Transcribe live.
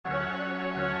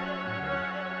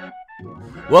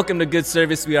Welcome to Good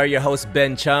Service. We are your hosts,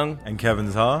 Ben Chung and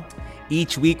Kevin Zha.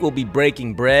 Each week we'll be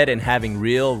breaking bread and having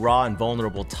real, raw, and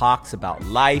vulnerable talks about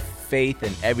life, faith,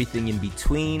 and everything in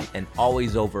between, and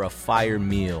always over a fire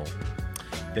meal.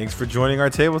 Thanks for joining our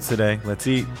table today. Let's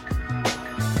eat.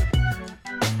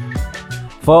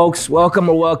 Folks,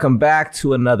 welcome back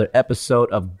to another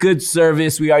episode of Good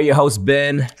Service. We are your hosts,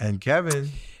 Ben and Kevin.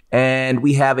 And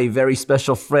we have a very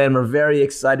special friend. We're very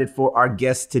excited for our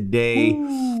guest today.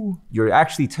 Ooh. You're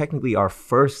actually technically our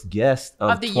first guest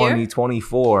of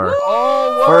 2024.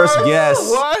 Oh, first guest.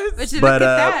 What? But look at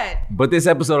that. But this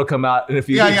episode will come out in a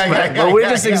few weeks. But we're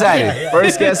just excited.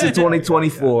 First guest in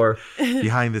 2024.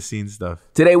 Behind the scenes stuff.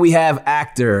 Today we have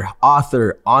actor,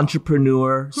 author,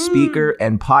 entrepreneur, speaker,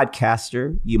 and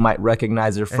podcaster. You might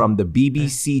recognize her from the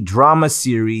BBC drama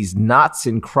series Knots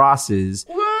and Crosses.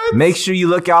 What? Make sure you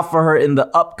look out for her in the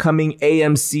upcoming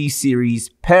AMC series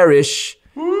Perish.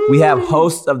 Woo. We have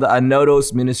host of the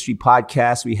Anodos Ministry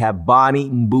podcast. We have Bonnie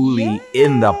Mbuli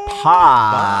in the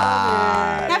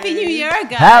pod. Happy New Year,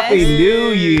 guys. Happy New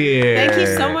Year. Thank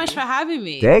you so much for having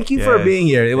me. Thank you for being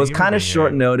here. It was kind of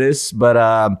short notice,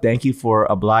 but thank you for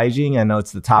obliging. I know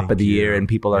it's the top of the year and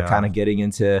people are kind of getting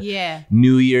into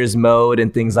New Year's mode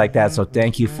and things like that. So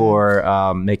thank you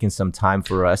for making some time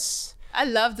for us. I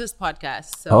love this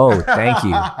podcast. So. Oh, thank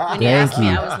you. When you asked me,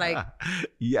 I was like,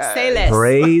 say less.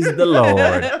 Praise the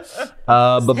Lord.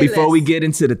 But before we get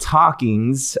into the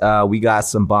talkings, we got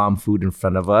some bomb food in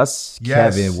front of us.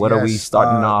 Yes, Kevin, what are we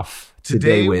starting off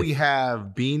today with? We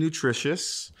have Be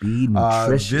Nutritious. Be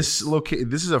Nutritious.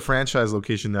 This is a franchise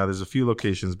location now. There's a few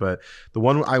locations, but the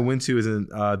one I went to is in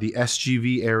the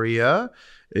SGV area.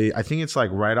 I think it's like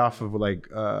right off of like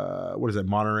what is it,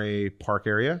 Monterey Park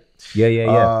area.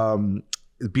 Yeah.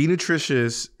 Be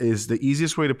Nutritious is the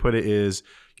easiest way to put it is,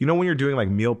 you know, when you're doing like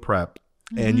meal prep,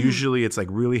 and usually it's like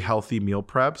really healthy meal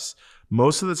preps.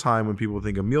 Most of the time when people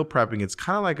think of meal prepping, it's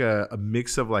kind of like a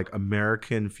mix of like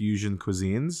American fusion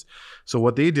cuisines. So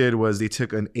what they did was they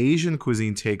took an Asian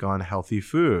cuisine take on healthy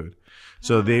food.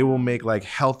 So they will make like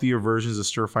healthier versions of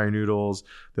stir-fry noodles.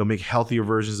 They'll make healthier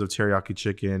versions of teriyaki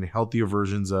chicken, healthier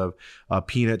versions of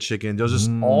peanut chicken. There's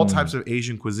just all types of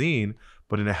Asian cuisine,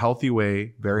 but in a healthy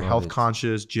way, very health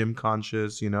conscious, gym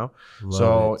conscious, you know?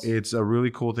 It's a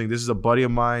really cool thing. This is a buddy of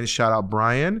mine. Shout out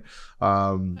Brian. I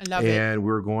love it. And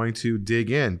we're going to dig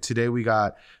in. Today we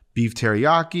got beef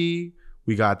teriyaki.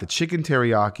 We got the chicken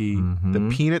teriyaki,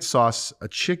 the peanut sauce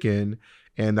chicken,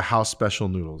 and the house special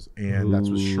noodles, and that's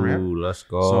with shrimp. Let's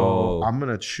go. So I'm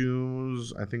gonna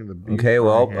choose, I think, the beef. Okay,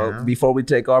 well, before we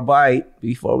take our bite,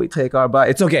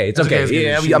 it's okay.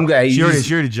 Yeah, I'm glad. She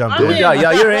already jumped in.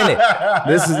 Yeah, you're in it.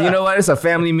 This is, you know what? It's a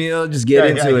family meal. Just get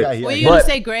into it. Were you gonna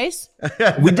say grace?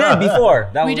 We did before.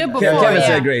 Kevin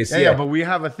said grace. Yeah, but we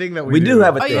have a thing that we do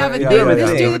have a thing. Oh, you have a thing.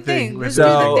 Let's do the thing.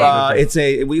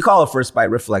 So we call it first bite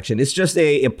reflection. It's just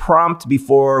a prompt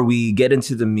before we get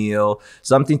into the meal,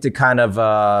 something to kind of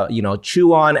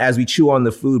chew on as we chew on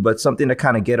the food, but something to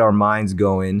kind of get our minds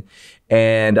going.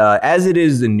 And as it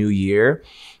is the new year,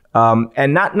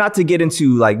 and not to get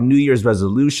into like New Year's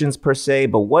resolutions per se,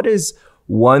 but what is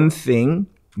one thing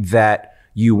that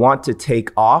you want to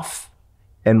take off,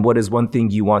 and what is one thing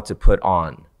you want to put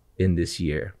on in this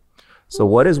year? So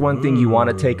what is one thing you want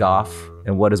to take off,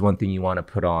 and what is one thing you want to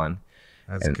put on?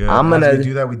 That's good. I'm gonna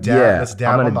do that. Let's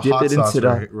dab on the hot sauce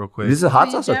real quick. This is a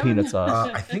hot sauce or peanut sauce?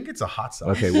 I think it's a hot sauce.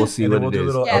 Okay, we'll see what it is. Do a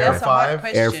little Air 5.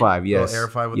 Air 5, yes. Air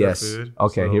 5 with the food.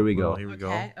 Okay, here we go.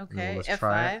 Okay. Let's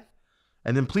try it.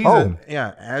 And then please,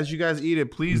 as you guys eat it,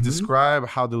 please describe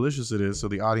how delicious it is so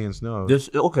the audience knows.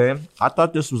 I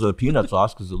thought this was a peanut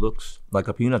sauce because it looks like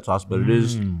a peanut sauce, but it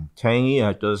is tangy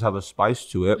and it does have a spice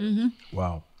to it.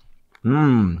 Wow.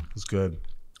 It's good.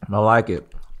 I like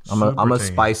it. I'm a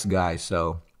spice guy,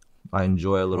 so I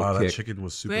enjoy a little kick. That chicken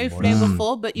was super very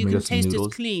flavorful, but you can taste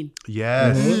it's clean.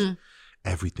 Yes.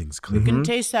 Everything's clean. You can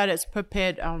taste that it's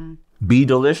prepared. Be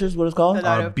delicious, what it's called?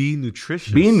 Be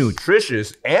Nutritious. Be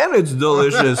Nutritious, and it's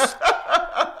delicious.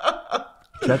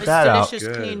 Check that out.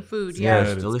 Delicious, clean food.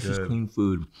 Yes, delicious, clean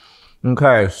food.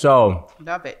 Okay, so.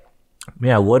 Love it.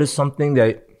 Yeah, what is something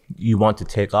that you want to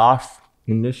take off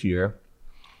in this year?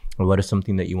 Or what is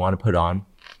something that you want to put on?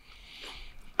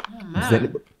 Oh,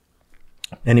 man.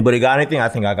 Anybody got anything? I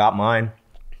think I got mine.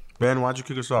 Ben, why don't you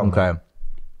kick us off? Okay.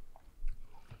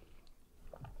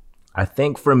 I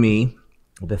think for me,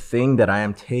 the thing that I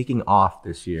am taking off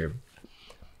this year,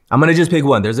 I'm going to just pick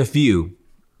one. There's a few,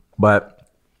 but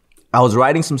I was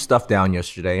writing some stuff down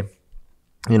yesterday.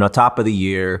 You know, top of the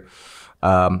year.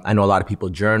 I know a lot of people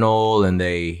journal and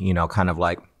they, kind of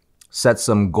like set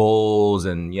some goals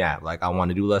and like I want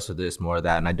to do less of this, more of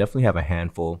that. And I definitely have a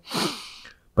handful.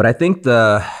 But But I think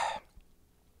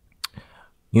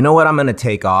you know what I'm going to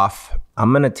take off?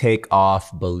 I'm going to take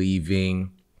off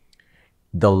believing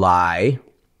the lie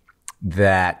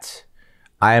that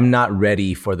I am not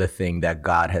ready for the thing that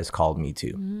God has called me to.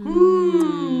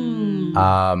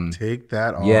 Take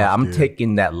that off. Yeah, I'm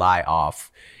taking that lie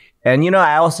off. And, you know,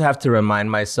 I also have to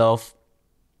remind myself,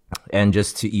 and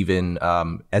just to even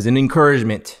as an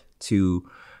encouragement to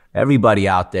everybody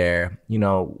out there, you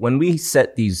know, when we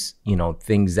set these, you know,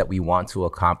 things that we want to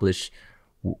accomplish,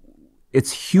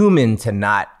 it's human to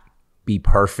not be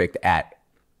perfect at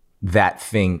that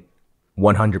thing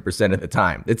 100% of the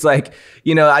time. It's like,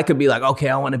 you know, I could be like, okay,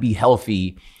 I want to be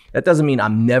healthy. That doesn't mean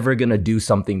I'm never going to do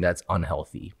something that's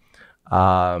unhealthy.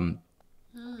 You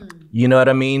know what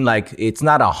I mean? Like, it's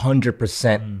not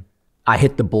 100% I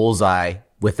hit the bullseye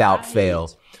without fail.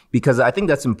 Because I think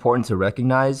that's important to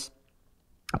recognize,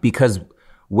 because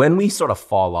when we sort of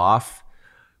fall off,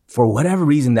 for whatever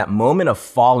reason, that moment of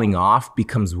falling off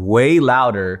becomes way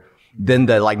louder than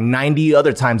the like 90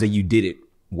 other times that you did it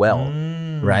well,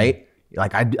 right?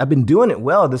 Like I've been doing it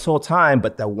well this whole time,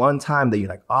 but that one time that you're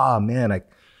like, oh man, I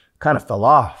kind of fell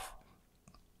off.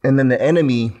 And then the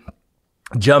enemy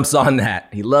jumps on that.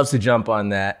 He loves to jump on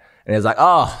that. And it's like,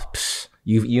 oh,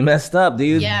 you messed up,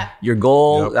 dude. Yeah. Your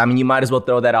goal, I mean, you might as well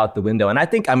throw that out the window. And I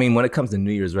think, I mean, when it comes to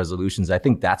New Year's resolutions, I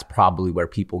think that's probably where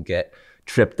people get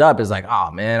tripped up. Is like,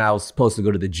 oh man, I was supposed to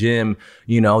go to the gym,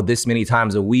 you know, this many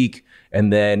times a week.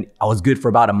 And then I was good for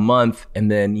about a month.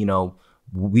 And then, you know,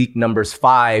 week numbers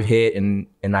 5 hit and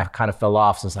I kind of fell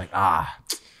off. So it's like,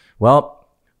 well,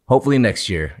 hopefully next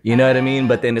year, you know what I mean?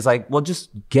 But then it's like, well, just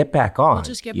get back on. We'll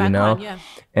just get back on, yeah.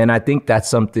 And I think that's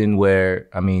something where,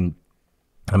 I mean,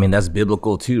 that's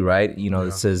biblical too, right? You know,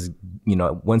 it says, you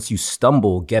know, once you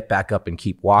stumble, get back up and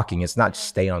keep walking. It's not just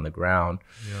stay on the ground.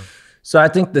 Yeah. So I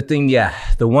think the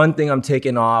one thing I'm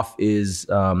taking off is,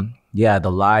 the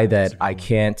lie that I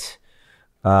can't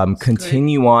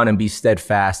continue on and be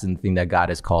steadfast in the thing that God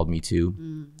has called me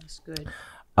to. That's good.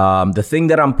 The thing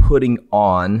that I'm putting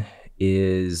on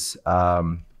is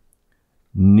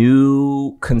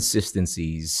new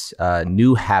consistencies,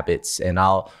 new habits, and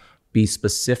I'll be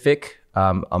specific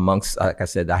amongst, like I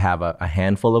said, I have a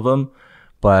handful of them,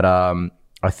 but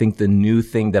I think the new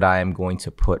thing that I am going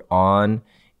to put on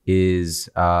is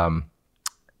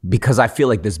because I feel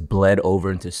like this bled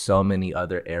over into so many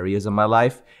other areas of my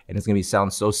life, and it's gonna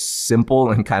sound so simple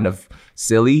and kind of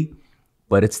silly,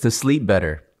 but it's to sleep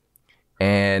better.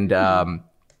 And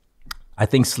I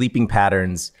think sleeping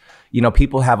patterns, you know,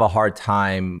 people have a hard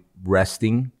time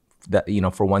resting. That, you know,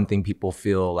 for one thing, people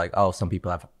feel like, oh, some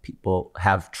people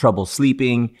have trouble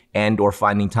sleeping and or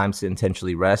finding times to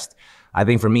intentionally rest. I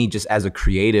think for me, just as a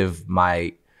creative,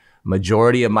 my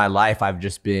majority of my life, I've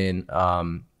just been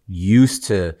used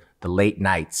to the late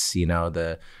nights, you know,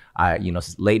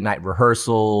 late night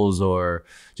rehearsals, or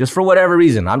just for whatever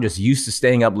reason, I'm just used to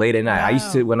staying up late at night. Wow. I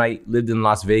used to, when I lived in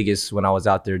Las Vegas, when I was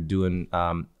out there doing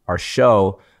our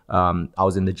show, I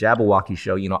was in the Jabberwocky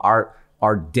show, you know,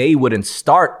 our day wouldn't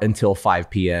start until 5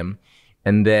 p.m.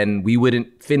 and then we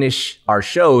wouldn't finish our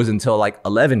shows until like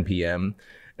 11 p.m.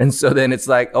 And so then it's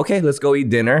like, okay, let's go eat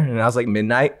dinner. And I was like,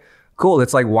 midnight. Cool,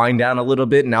 let's like wind down a little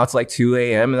bit. Now it's like 2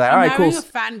 a.m. And like, all right, cool. I'm having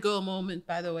a fangirl moment,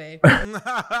 by the way.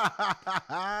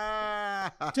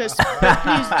 Just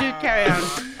please do carry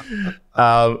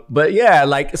on. But yeah,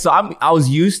 like, so I was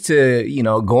used to, you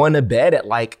know, going to bed at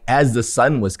like as the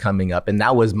sun was coming up, and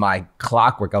that was my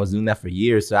clockwork. I was doing that for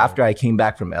years. So after I came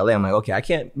back from LA, I'm like, okay, I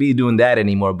can't be doing that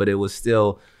anymore. But it was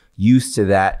still used to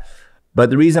that.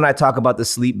 But the reason I talk about the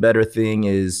sleep better thing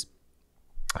is,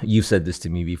 you've said this to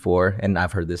me before, and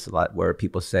I've heard this a lot, where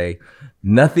people say,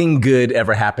 nothing good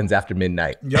ever happens after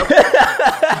midnight. Yep.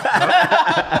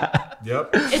 Yep.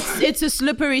 It's a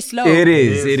slippery slope. It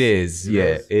is.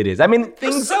 Yeah, it is. I mean,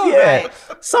 things, right.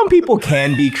 Some people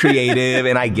can be creative,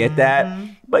 and I get that.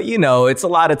 But, you know, it's a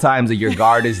lot of times that your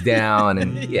guard is down.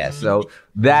 And so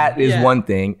that is one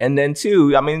thing. And then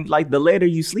two, I mean, like the later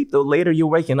you sleep, the later you're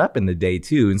waking up in the day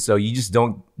too. And so you just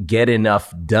don't get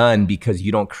enough done because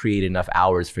you don't create enough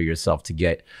hours for yourself to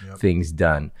get things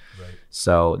done. Right.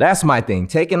 So that's my thing.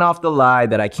 Taking off the lie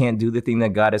that I can't do the thing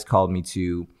that God has called me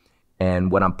to.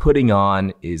 And what I'm putting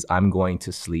on is I'm going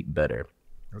to sleep better.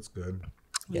 That's good.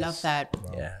 Yes. Love that.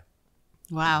 Wow. Yeah.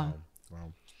 Wow.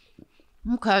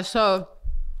 Okay, so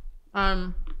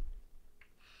for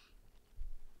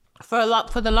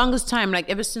the longest time, like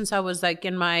ever since I was like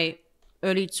in my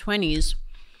early 20s,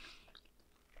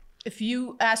 if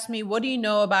you ask me, what do you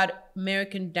know about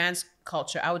American dance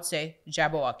culture, I would say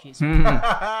Jabberwockies.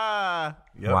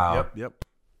 Yep. Wow. Yep.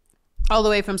 All the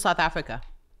way from South Africa.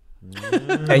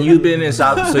 And you've been in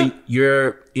South, so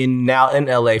you're now in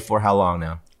LA for how long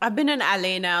now? I've been in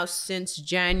LA now since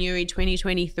January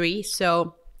 2023.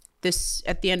 So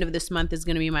at the end of this month is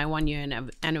going to be my 1 year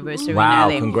anniversary Wow,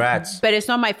 in LA. congrats. But it's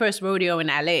not my first rodeo in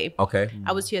LA. Okay.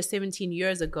 I was here 17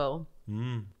 years ago.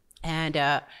 And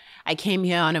I came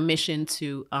here on a mission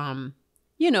to,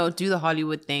 do the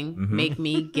Hollywood thing,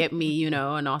 get me,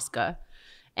 an Oscar.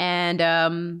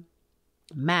 And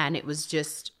man, it was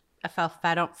just, I fell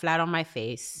flat on my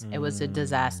face. It was a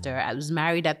disaster. I was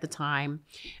married at the time.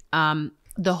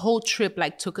 The whole trip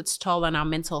took its toll on our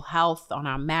mental health, on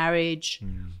our marriage.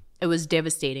 It was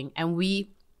devastating. And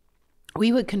we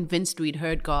were convinced we'd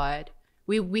heard God.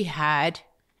 We had,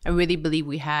 I really believe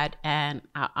we had. And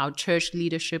our church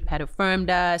leadership had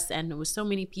affirmed us. And there were so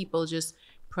many people just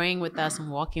praying with us and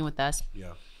walking with us.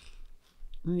 Yeah.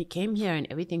 And we came here and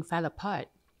everything fell apart.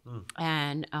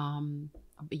 And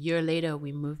a year later,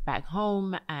 we moved back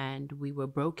home and we were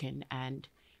broken. And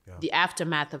the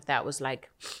aftermath of that was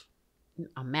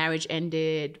our marriage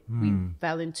ended. I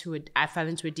fell into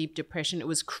a deep depression. It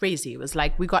was crazy. It was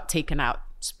like we got taken out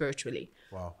spiritually.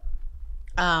 Wow.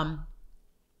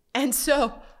 And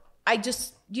so I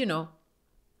just,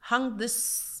 hung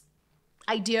this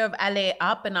idea of LA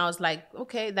up, and I was like,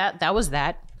 okay, that was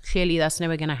that. Clearly, that's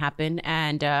never going to happen.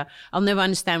 And I'll never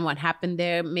understand what happened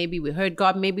there. Maybe we heard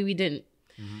God, maybe we didn't.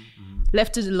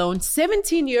 Left it alone.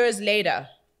 17 years later,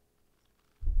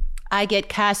 I get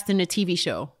cast in a TV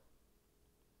show.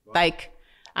 Wow.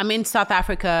 I'm in South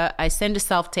Africa. I send a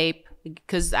self-tape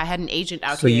because I had an agent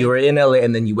out here. So you were in LA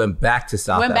and then you went back to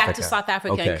South Africa. Went back to South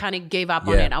Africa and kind of gave up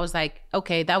on it. I was like,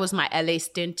 okay, that was my LA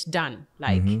stint done.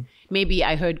 Maybe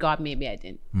I heard God, maybe I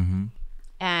didn't.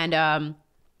 And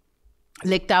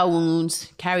licked our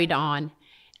wounds, carried on.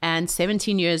 And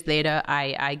 17 years later,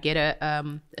 I get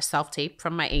a self-tape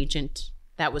from my agent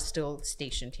that was still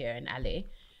stationed here in LA.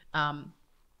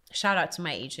 Shout out to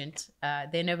my agent.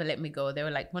 They never let me go. They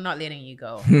were like, we're not letting you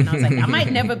go. And I was like, I might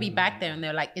never be back there. And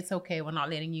they're like, it's okay. We're not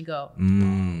letting you go.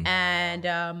 And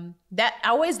that I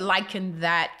always likened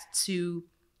that to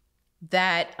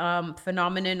that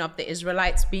phenomenon of the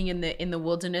Israelites being in the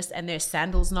wilderness and their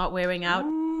sandals not wearing out.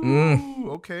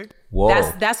 Okay.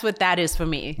 Whoa. That's what that is for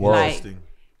me. Whoa.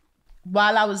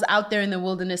 While I was out there in the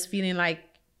wilderness feeling like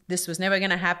this was never going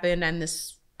to happen and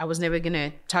I was never going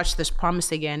to touch this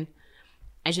promise again,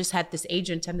 I just had this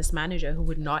agent and this manager who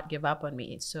would not give up on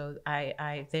me. So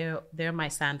they're my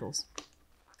sandals.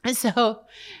 And so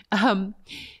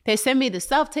they send me the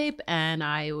self-tape and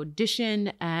I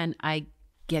audition and I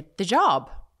get the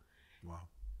job. Wow.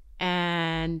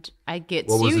 And I get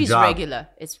series regular.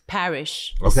 It's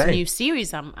Parish. It's a new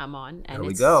series I'm on. And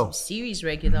it's series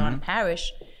regular on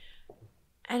Parish.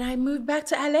 And I moved back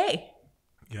to LA.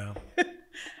 Yeah.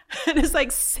 And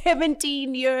it's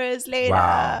 17 years later.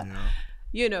 Wow.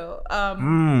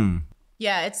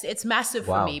 Yeah. It's massive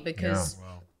for me because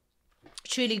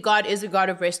truly God is a God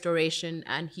of restoration,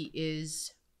 and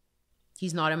he's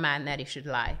not a man that he should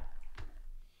lie.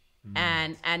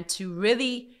 And to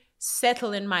really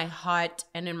settle in my heart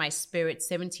and in my spirit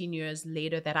 17 years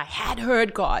later that I had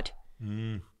heard God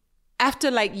after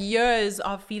years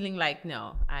of feeling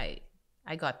no,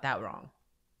 I got that wrong.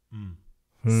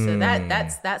 So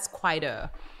that's quite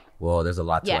a... Whoa, there's a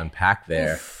lot to unpack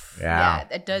there. Yeah,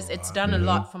 it does. It's done a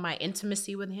lot for my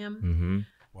intimacy with him.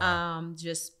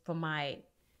 Just for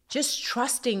just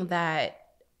trusting that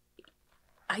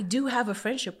I do have a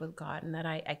friendship with God and that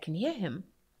I can hear him,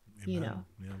 Yeah.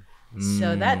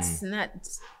 So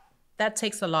that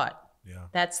takes a lot. Yeah.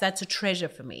 That's a treasure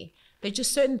for me. There's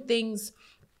just certain things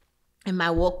in my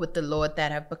walk with the Lord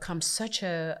that have become such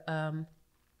a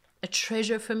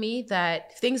treasure for me,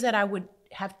 that things that I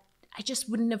just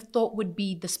wouldn't have thought would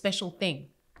be the special thing.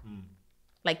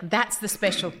 That's the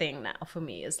special thing now for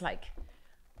me. It's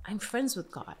I'm friends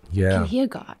with God. Yeah. I can hear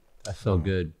God. That's so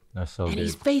good. That's so good. And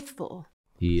he's faithful.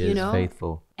 He is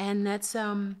faithful. And that's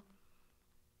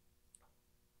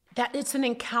that it's an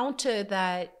encounter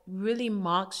that really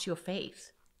marks your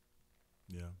faith.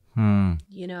 Yeah.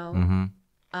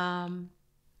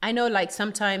 I know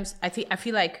sometimes I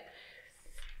feel like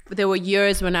there were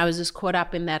years when I was just caught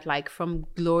up in that, from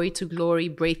glory to glory,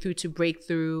 breakthrough to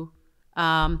breakthrough.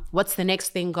 What's the next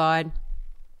thing, God?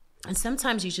 And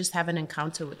sometimes you just have an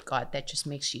encounter with God that just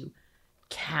makes you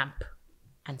camp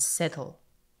and settle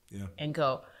and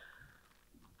go,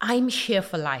 I'm here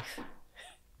for life.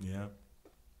 Yeah.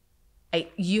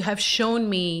 You have shown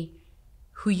me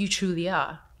who you truly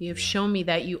are. You have shown me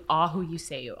that you are who you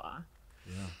say you are.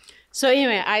 Yeah. So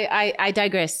anyway, I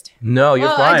digressed. No, you're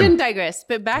fine. I didn't digress,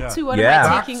 but back to what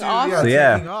am I taking off?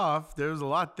 Taking off. There's a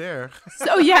lot there.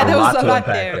 So yeah, there was a lot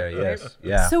there. Yes.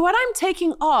 Yeah. So what I'm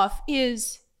taking off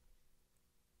is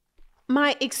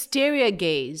my exterior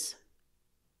gaze.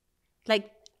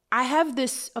 Like, I have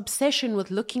this obsession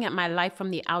with looking at my life from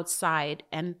the outside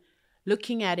and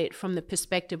looking at it from the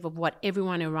perspective of what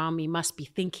everyone around me must be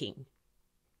thinking.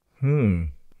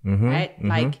 Right?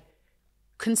 Like,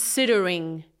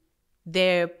 considering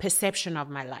their perception of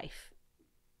my life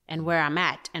and where I'm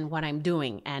at and what I'm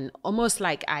doing. And almost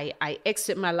like I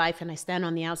exit my life and I stand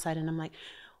on the outside and I'm like,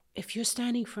 if you're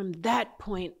standing from that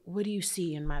point, what do you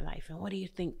see in my life? And what do you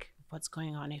think of what's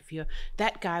going on? If you're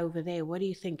that guy over there, what do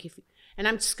you think? And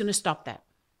I'm just going to stop that.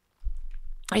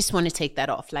 I just want to take that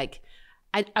off. Like,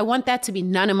 I want that to be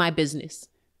none of my business,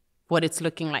 what it's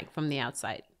looking like from the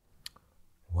outside.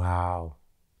 Wow.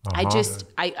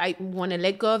 I want to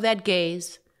let go of that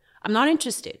gaze. I'm not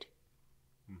interested.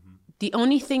 The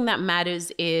only thing that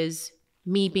matters is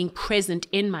me being present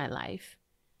in my life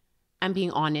and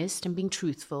being honest and being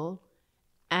truthful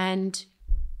and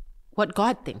what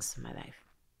God thinks of my life.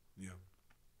 Yeah.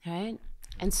 Right?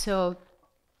 And so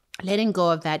letting go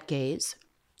of that gaze,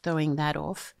 throwing that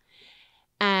off,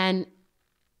 and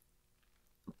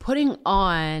putting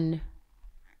on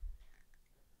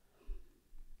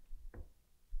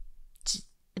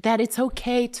that it's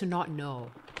okay to not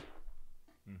know.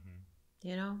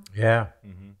 You know? Yeah.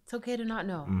 It's okay to not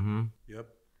know. Yep.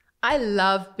 I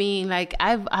love being like,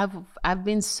 I've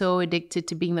been so addicted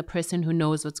to being the person who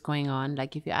knows what's going on.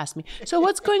 Like, if you ask me, so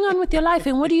what's going on with your life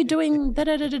and what are you doing?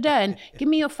 And give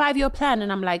me your 5-year plan.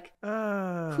 And I'm like,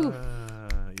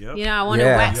 Yep. you know, I want to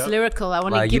wax lyrical. I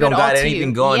want to give it all to you. You don't got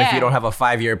anything going if you don't have a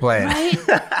 5-year plan. Right?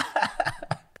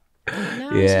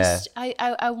 No, yeah.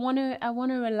 I want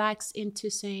to relax into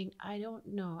saying, I don't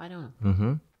know. I don't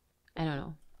know. I don't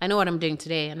know. I know what I'm doing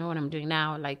today. I know what I'm doing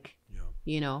now. Like,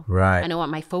 you know, right. I know what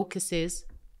my focus is.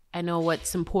 I know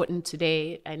what's important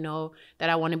today. I know that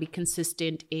I want to be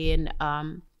consistent in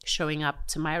showing up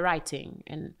to my writing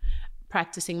and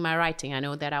practicing my writing. I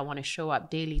know that I want to show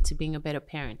up daily to being a better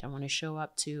parent. I want to show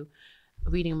up to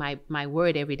reading my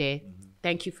word every day.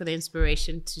 Thank you for the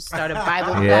inspiration to start a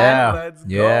Bible plan. Let's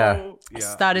go. I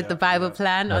started the Bible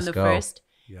plan on the 1st.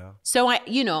 Yeah. So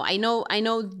I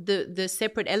know the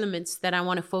separate elements that I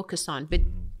want to focus on, but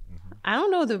I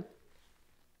don't know the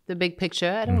big picture.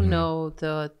 I don't know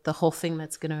the whole thing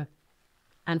that's gonna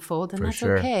unfold, and that's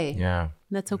okay. Yeah,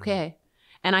 that's okay.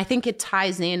 And I think it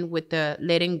ties in with the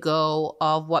letting go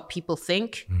of what people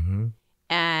think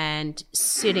and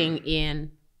sitting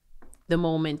in the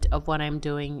moment of what I'm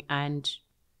doing and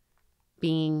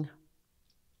being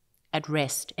at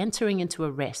rest, entering into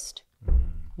a rest.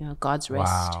 You know, God's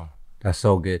rest. Wow, that's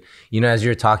so good. You know, as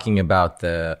you're talking about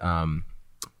the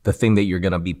thing that you're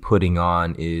gonna be putting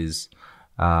on is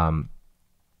not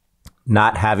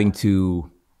having to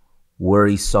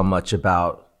worry so much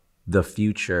about the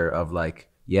future of like,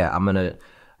 I'm gonna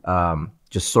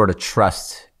just sort of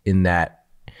trust in that.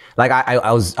 Like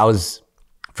I was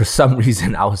for some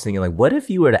reason I was thinking like, what if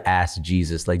you were to ask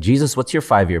Jesus, like, Jesus, what's your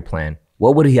 5-year plan?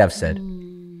 What would he have said?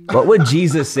 What would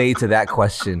Jesus say to that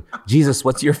question? Jesus,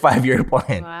 what's your 5-year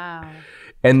plan? Wow.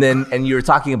 And you were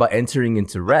talking about entering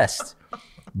into rest.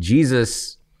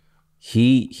 Jesus,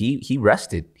 he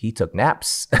rested. He took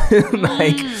naps.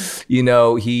 Like, you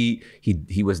know, he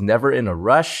was never in a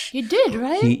rush. He did,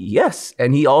 right? Yes.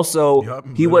 And he also,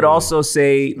 he would also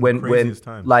say when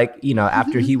like, you know,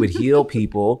 after he would heal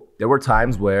people, there were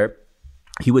times where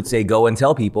he would say, go and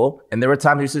tell people. And there were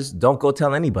times he says, don't go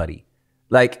tell anybody.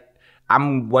 Like,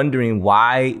 I'm wondering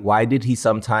why did he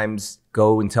sometimes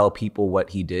go and tell people what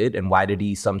he did? And why did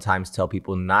he sometimes tell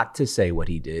people not to say what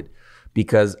he did?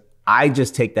 Because I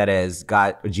just take that as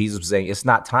Jesus was saying, it's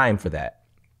not time for that.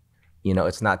 You know,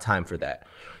 it's not time for that.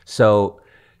 So,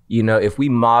 you know, if we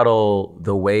model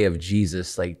the way of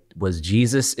Jesus, like, was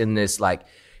Jesus in this, like,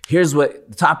 here's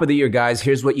what, top of the year, guys,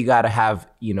 here's what you got to have,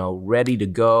 you know, ready to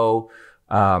go.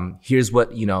 Here's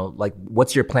what, you know, like,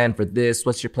 what's your plan for this?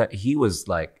 What's your plan? He was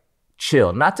like,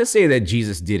 chill. Not to say that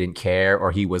Jesus didn't care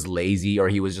or he was lazy or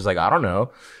he was just like, I don't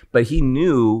know, but he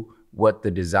knew what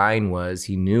the design was.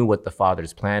 He knew what the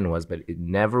Father's plan was, but it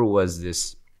never was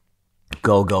this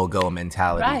go, go, go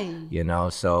mentality, right. You know?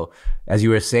 So as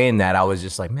you were saying that, I was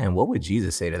just like, man, what would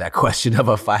Jesus say to that question of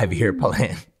a 5-year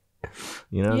plan?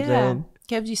 You know what I'm saying?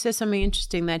 Kev, you said something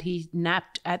interesting that he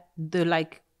napped at the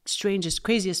like strangest,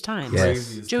 craziest times.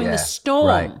 Yes. During the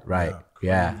storm. Right.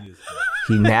 Yeah.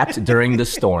 He napped during the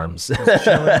storms. Chilling when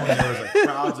there was like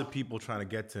crowds of people trying to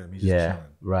get to him. He's just chilling.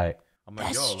 Right. I'm like,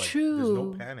 That's like, true. There's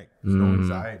no panic. There's no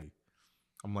anxiety.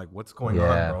 I'm like, what's going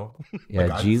on, bro? Yeah,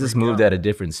 like, Jesus moved at a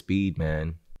different speed,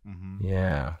 man. Mm-hmm.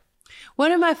 Yeah.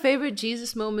 One of my favorite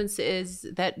Jesus moments is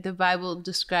that the Bible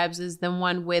describes as the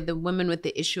one where the woman with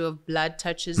the issue of blood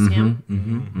touches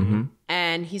him.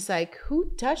 And he's like, who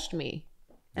touched me?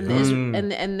 And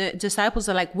the disciples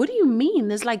are like, what do you mean?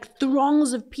 There's like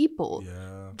throngs of people.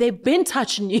 Yeah. They've been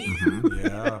touching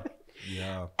you.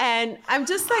 Yeah. And I'm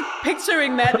just like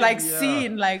picturing that like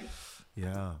scene, like,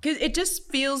 yeah, because it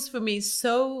just feels for me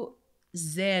so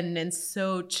zen and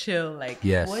so chill. Like,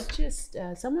 what just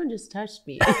someone just touched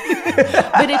me,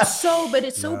 but it's so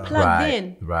plugged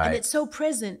in, and it's so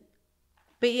present,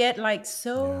 but yet like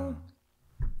so.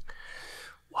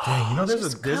 Wow. Dang, you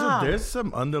know, there's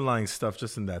some underlying stuff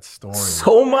just in that story.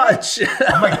 So much.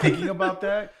 I'm like thinking about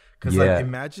that because like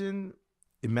imagine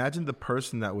the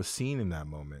person that was seen in that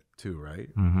moment too, right?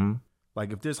 Mm-hmm.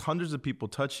 Like if there's hundreds of people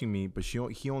touching me, but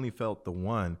he only felt the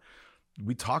one.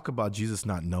 We talk about Jesus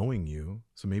not knowing you,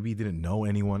 so maybe he didn't know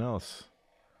anyone else.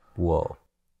 Whoa.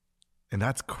 And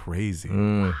that's crazy.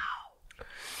 Wow.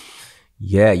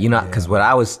 Yeah, you know, because what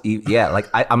I was, like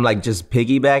I'm like just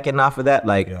piggybacking off of that.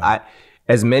 Like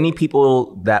as many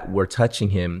people that were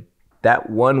touching him, that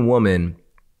one woman,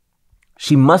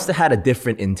 she must have had a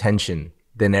different intention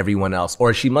than everyone else,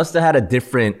 or she must have had a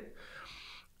different,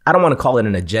 I don't want to call it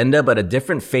an agenda, but a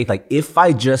different faith. Like, if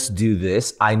I just do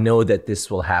this, I know that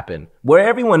this will happen. Where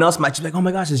everyone else might just be like, oh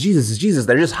my gosh, it's Jesus, it's Jesus.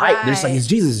 They're just hyped. They're just like, it's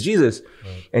Jesus, it's Jesus.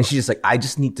 Right. And she's just like, I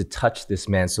just need to touch this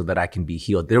man so that I can be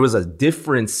healed. There was a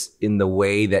difference in the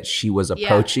way that she was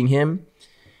approaching him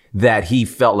that he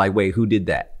felt like, wait, who did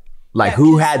that? Like,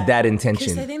 who had that intention?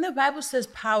 Because I think the Bible says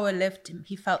power left him.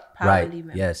 He felt power leave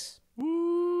him. Yes.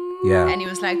 Yeah. And he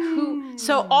was like, who?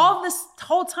 So all this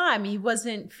whole time, he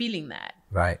wasn't feeling that.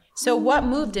 Right. So what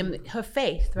moved him? Her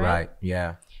faith, right? Right,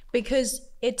 yeah. Because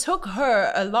it took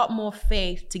her a lot more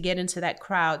faith to get into that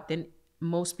crowd than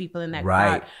most people in that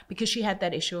crowd, because she had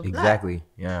that issue of blood. Exactly,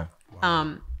 yeah.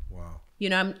 Wow. You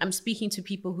know, I'm speaking to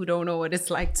people who don't know what it's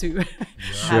like to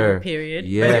have a period.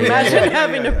 Yeah, but imagine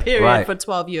having a period for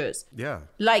 12 years. Yeah.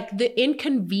 Like the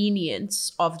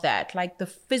inconvenience of that, like the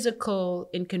physical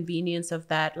inconvenience of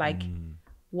that, like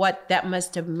what that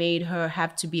must have made her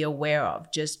have to be aware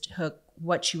of, just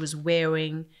what she was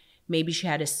wearing. Maybe she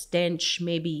had a stench.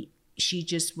 Maybe she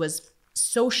just was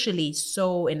socially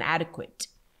so inadequate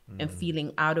and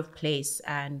feeling out of place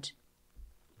and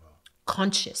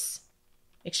conscious.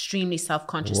 Extremely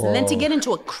self-conscious. Whoa. And then to get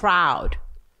into a crowd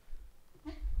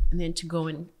and then to go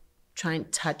and try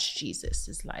and touch Jesus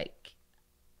is like,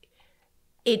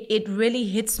 it really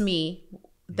hits me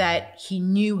that he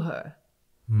knew her.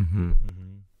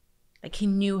 Like he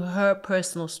knew her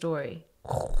personal story.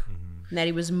 And that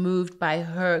he was moved by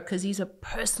her because he's a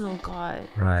personal God.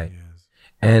 Right.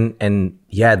 And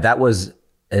yeah, that was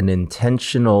an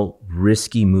intentional,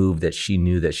 risky move that she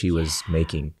knew that she was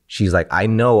making. She's like, I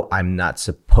know I'm not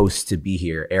supposed to be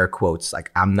here, air quotes,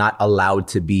 like I'm not allowed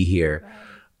to be here.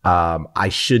 I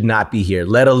should not be here,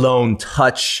 let alone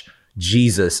touch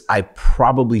Jesus. I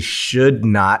probably should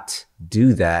not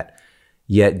do that.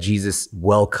 Yet Jesus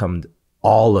welcomed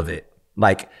all of it.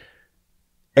 Like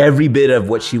every bit of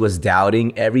what she was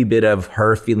doubting, every bit of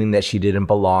her feeling that she didn't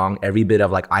belong, every bit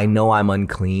of like, I know I'm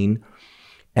unclean.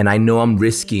 And I know I'm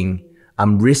risking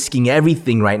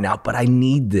everything right now, but I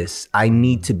need this. I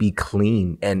need to be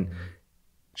clean. And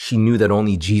she knew that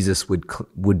only Jesus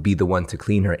would be the one to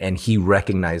clean her. And he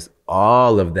recognized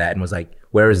all of that and was like,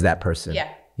 where is that person?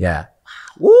 Yeah.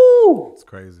 Woo! It's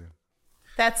crazy.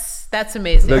 That's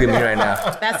amazing. Look at me right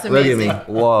now. That's amazing. Look at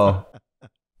me. Whoa.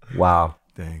 Wow.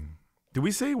 Dang. Did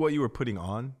we say what you were putting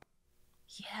on?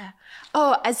 Yeah.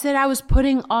 Oh, I said I was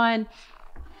putting on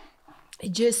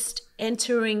just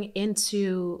entering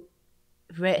into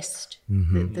rest,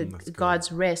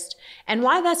 God's rest. And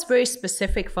why that's very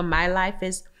specific for my life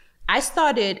is I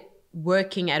started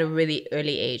working at a really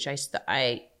early age.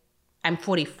 I'm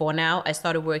 44 now. I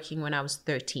started working when I was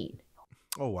 13.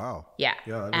 Oh, wow. Yeah.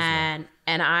 That is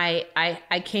and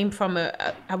I came from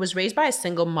I was raised by a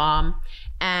single mom,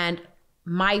 and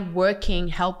my working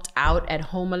helped out at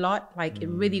home a lot. Like it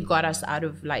really got us out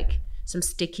of like some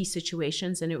sticky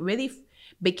situations, and it really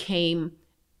became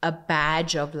a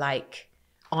badge of like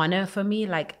honor for me.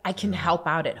 Like I can help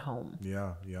out at home.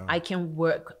 Yeah. I can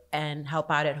work and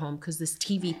help out at home because this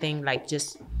TV thing like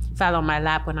just fell on my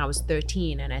lap when I was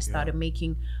 13, and I started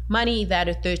making money that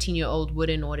a 13-year-old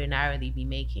wouldn't ordinarily be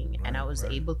making. And I was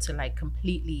able to like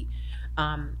completely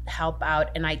help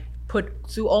out, and I put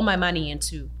through all my money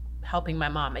into helping my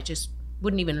mom. I just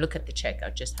wouldn't even look at the check.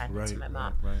 I'd just hand it to my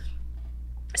mom.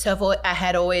 So I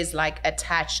had always like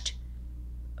attached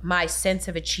my sense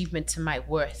of achievement to my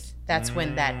worth. That's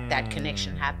when that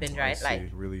connection happened, right? Like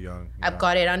really young. Yeah. I've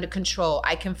got it under control.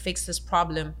 I can fix this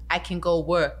problem. I can go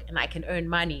work and I can earn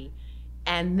money,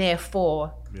 and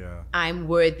therefore I'm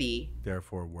worthy.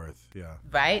 Therefore worth. Yeah.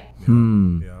 Right?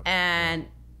 Yeah. And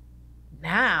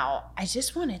now I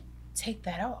just want to take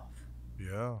that off.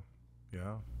 Yeah.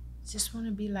 Yeah. Just want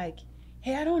to be like,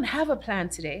 hey, I don't have a plan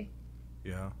today.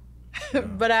 Yeah.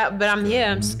 but I'm here.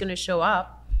 I'm just gonna show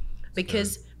up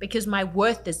because my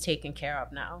worth is taken care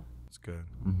of now. It's good.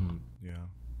 Yeah.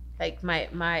 Like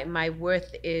my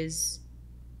worth is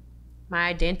my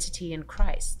identity in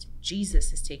Christ.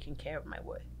 Jesus is taking care of my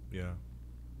worth. Yeah.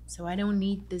 So I don't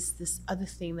need this other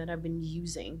thing that I've been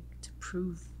using to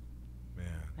prove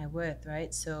my worth,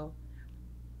 right? So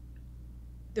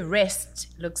the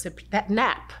rest looks that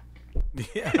nap.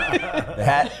 Yeah.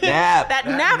 that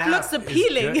nap looks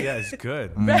appealing. Yeah, it's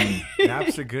good.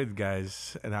 Naps are good,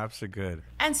 guys. Naps are good.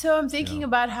 And so I'm thinking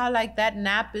about how like that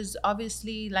nap is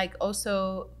obviously like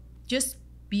also just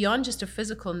beyond just a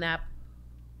physical nap.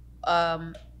 What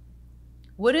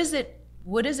would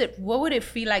it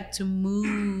feel like to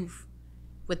move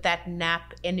with that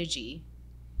nap energy?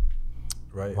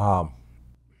 Right. Wow.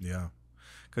 Yeah.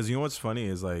 Because you know what's funny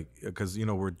is like, because, you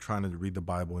know, we're trying to read the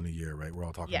Bible in a year, right? We're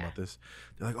all talking about this.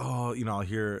 They're like, oh, you know, I'll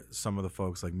hear some of the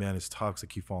folks like, man, it's tough 'cause I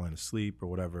keep falling asleep or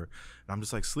whatever. And I'm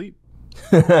just like, sleep.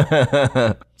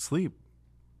 Sleep.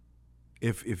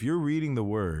 If you're reading the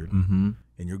word and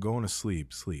you're going to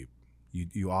sleep, sleep.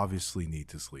 You obviously need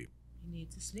to sleep. You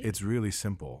need to sleep. It's really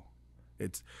simple.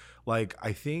 It's like,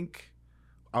 I think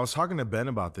I was talking to Ben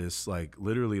about this, like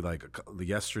literally like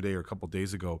yesterday or a couple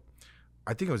days ago.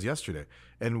 I think it was yesterday.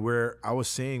 And where I was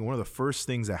saying one of the first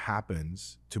things that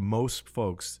happens to most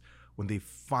folks when they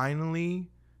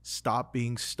finally stop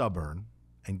being stubborn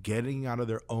and getting out of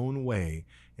their own way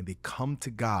and they come to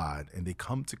God and they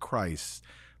come to Christ,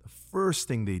 the first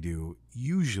thing they do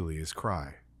usually is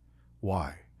cry.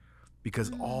 Why?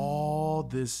 Because all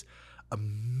this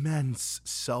immense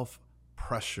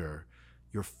self-pressure,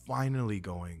 you're finally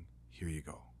going, here you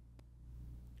go.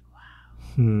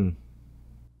 Wow.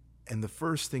 And the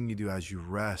first thing you do as you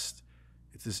rest,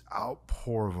 it's this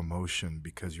outpour of emotion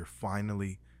because you're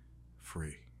finally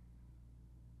free.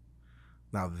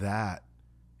 Now that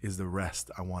is the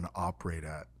rest I want to operate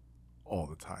at all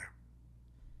the time.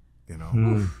 You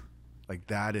know? Like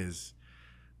that is,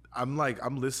 I'm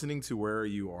listening to where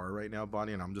you are right now,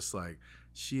 Bonnie, and I'm just like,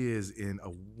 she is in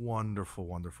a wonderful,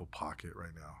 wonderful pocket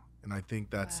right now. And I think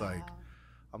that's like,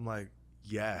 I'm like,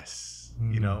 yes,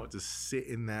 you know, just sit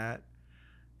in that.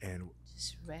 And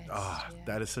just rest,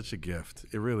 that is such a gift.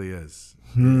 It really is.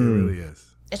 It really is.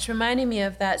 It's reminding me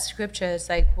of that scripture. It's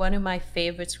like one of my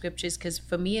favorite scriptures because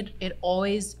for me, it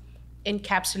always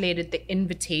encapsulated the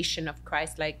invitation of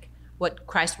Christ, like what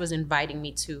Christ was inviting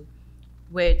me to,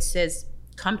 where it says,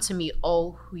 come to me,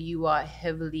 all who you are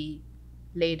heavily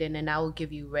laden, and I will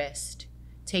give you rest.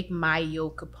 Take my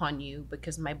yoke upon you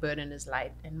because my burden is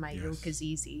light and my yoke is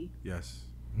easy. Yes.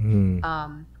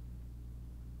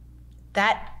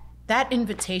 That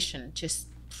invitation just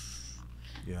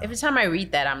every time I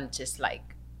read that I'm just like,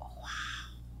 oh wow.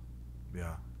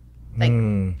 Yeah.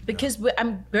 Like because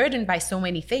I'm burdened by so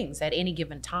many things at any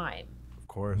given time. Of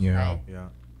course. Yeah. Right?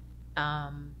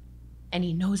 Yeah. And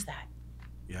he knows that.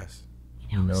 Yes.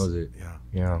 He knows it. Yeah.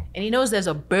 Yeah. And he knows there's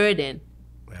a burden.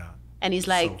 Yeah. And he's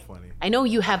like, so funny. I know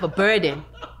you have a burden.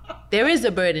 There is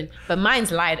a burden, but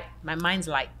mine's light. My mind's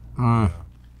light.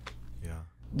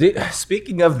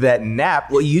 Speaking of that nap,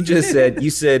 what you just said, you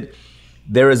said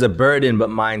there is a burden, but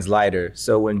mine's lighter.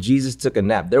 So when Jesus took a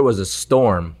nap, there was a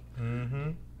storm.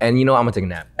 And you know, I'm gonna take a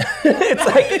nap.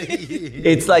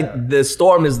 it's like the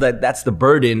storm is that's the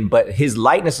burden, but his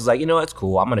lightness is like, you know, it's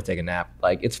cool. I'm gonna take a nap.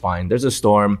 Like, it's fine. There's a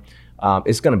storm.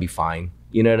 It's gonna be fine.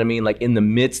 You know what I mean? Like in the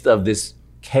midst of this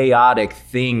chaotic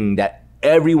thing that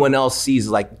everyone else sees,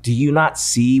 like, do you not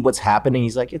see what's happening?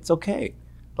 He's like, it's okay.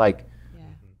 Like,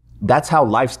 that's how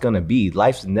life's gonna be.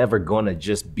 Life's never gonna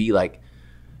just be like,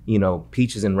 you know,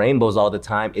 peaches and rainbows all the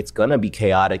time. It's gonna be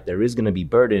chaotic. There is gonna be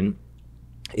burden.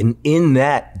 And in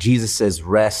that, Jesus says,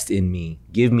 rest in me.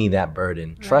 Give me that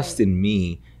burden. Right. Trust in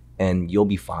me, and you'll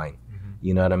be fine.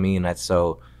 You know what I mean? That's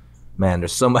so, man,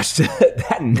 there's so much to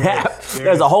that nap.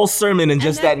 There's a whole sermon in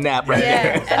just that nap right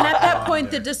there. And at that point,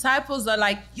 the disciples are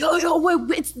like, yo,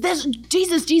 wait, there's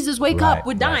Jesus, wake up.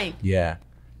 We're dying. Yeah.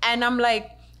 And I'm like,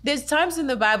 there's times in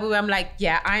the Bible where I'm like,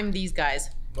 yeah, I'm these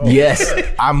guys. Yes,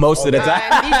 I'm most of the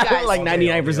time. These guys. Like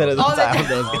 99% of the All the time. time.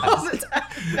 Those All guys. the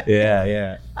time.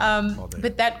 Yeah.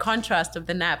 But that contrast of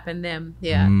the nap and them,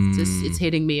 it's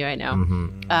hitting me right now.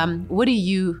 What do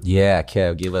you? Yeah,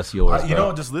 Kev, give us yours.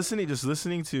 Just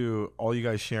listening to all you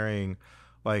guys sharing,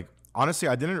 like honestly,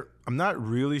 I'm not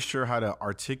really sure how to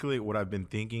articulate what I've been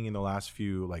thinking in the last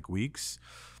few like weeks,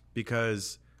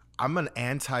 because I'm an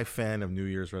anti-fan of New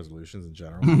Year's resolutions in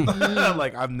general.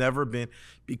 Like I've never been,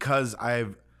 because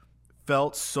I've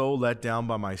felt so let down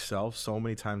by myself so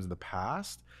many times in the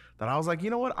past that I was like, you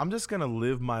know what? I'm just going to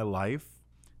live my life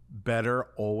better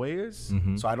always.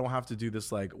 So I don't have to do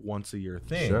this like once a year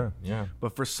thing. Sure, yeah.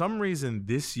 But for some reason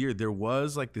this year there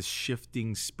was like this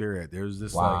shifting spirit. There's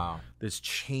this like this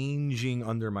changing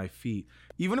under my feet,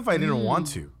 even if I didn't want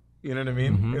to, you know what I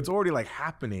mean? It's already like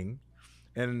happening.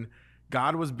 And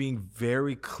God was being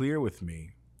very clear with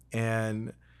me.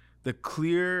 And the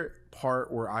clear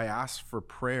part where I asked for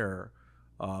prayer,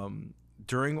 I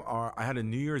had a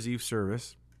New Year's Eve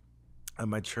service at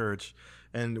my church,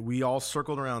 and we all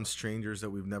circled around strangers that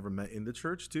we've never met in the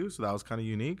church too. So that was kind of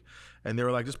unique. And they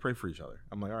were like, just pray for each other.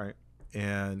 I'm like, all right.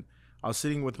 And I was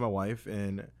sitting with my wife,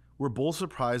 and we're both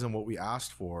surprised on what we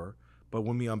asked for. But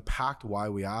when we unpacked why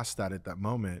we asked that at that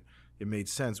moment, it made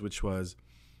sense, which was,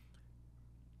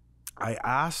 I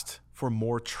asked for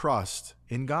more trust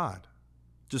in God,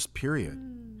 just period.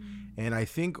 And I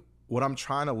think what I'm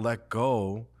trying to let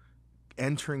go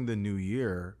entering the new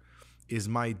year is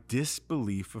my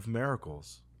disbelief of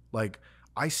miracles. Like,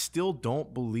 I still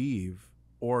don't believe,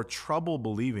 or trouble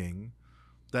believing,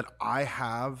 that I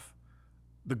have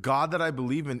the God that I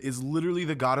believe in is literally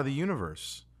the God of the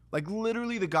universe. Like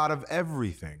literally the God of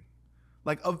everything.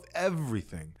 Like of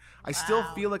everything. I still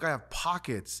feel like I have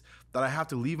pockets that I have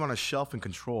to leave on a shelf and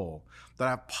control. That I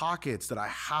have pockets that I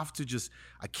have to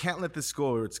I can't let this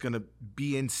go or it's going to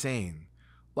be insane.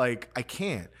 Like I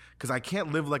can't, because I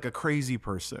can't live like a crazy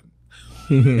person.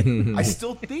 I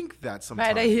still think that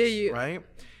sometimes. Right, I hear you. Right?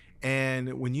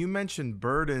 And when you mention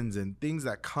burdens and things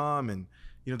that come, and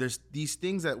there's these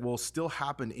things that will still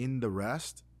happen in the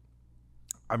rest,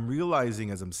 I'm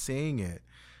realizing as I'm saying it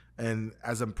and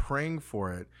as I'm praying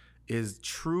for it, is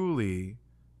truly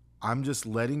I'm just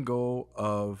letting go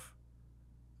of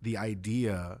the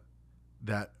idea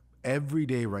that every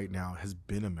day right now has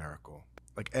been a miracle.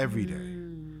 Like every day.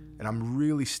 And I'm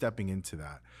really stepping into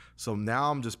that. So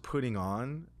now I'm just putting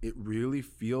on, it really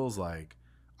feels like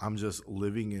I'm just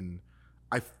living in,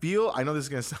 I know this is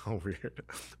going to sound weird,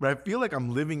 but I feel like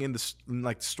I'm living in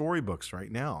like storybooks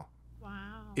right now.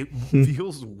 Wow. It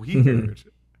feels weird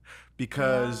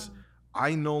because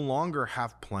I no longer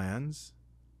have plans.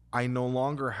 I no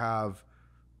longer have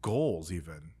goals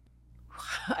even.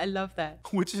 I love that.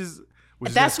 Which is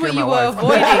that's what you were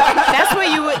avoiding.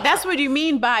 That's what you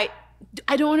mean by,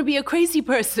 I don't want to be a crazy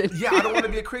person. Yeah, I don't want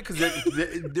to be a crazy, because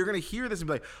they're going to hear this and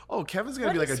be like, oh, Kevin's going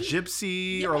to be like a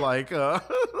gypsy or like,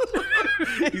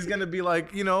 he's going to be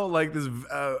like, like this,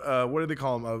 what do they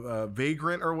call him? A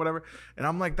vagrant or whatever. And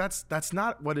I'm like, that's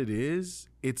not what it is.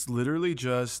 It's literally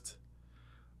just,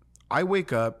 I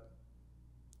wake up,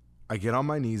 I get on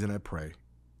my knees and I pray.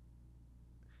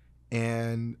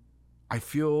 And I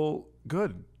feel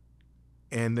good.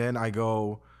 And then I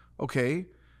go, okay,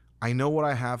 I know what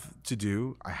I have to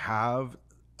do. I have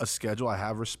a schedule. I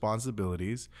have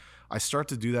responsibilities. I start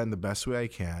to do that in the best way I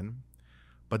can.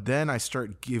 But then I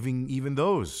start giving even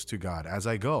those to God as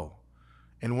I go.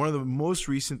 And one of the most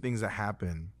recent things that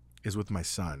happened is with my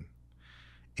son.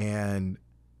 And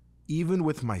even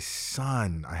with my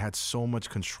son, I had so much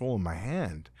control in my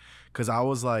hand, because I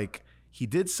was like, he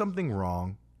did something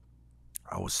wrong.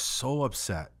 I was so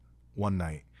upset one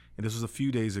night. And this was a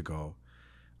few days ago.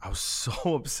 I was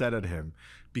so upset at him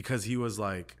because he was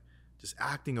like just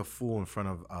acting a fool in front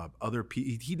of other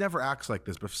people. He never acts like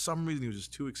this, but for some reason he was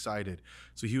just too excited.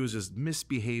 So he was just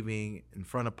misbehaving in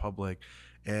front of public.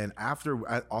 And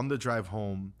on the drive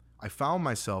home, I found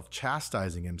myself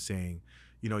chastising him, saying,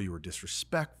 you were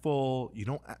disrespectful. You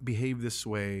don't behave this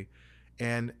way.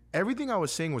 And everything I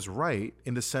was saying was right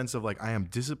in the sense of like, I am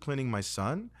disciplining my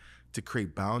son to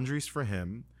create boundaries for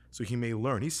him so he may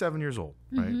learn. He's 7 years old,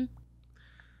 right?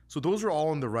 So those were all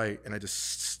on the right. And I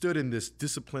just stood in this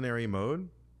disciplinary mode,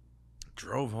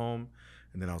 drove home,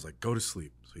 and then I was like, go to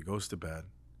sleep. So he goes to bed.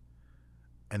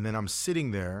 And then I'm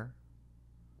sitting there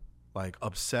like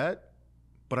upset,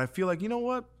 but I feel like, you know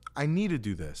what? I need to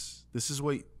do this. This is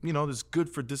what, this is good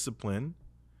for discipline.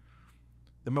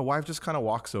 Then my wife just kind of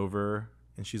walks over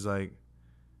and she's like,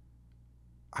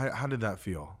 how did that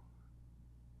feel?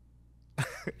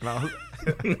 And I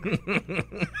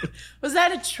Was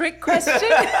that a trick question?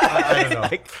 I don't know.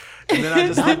 And then I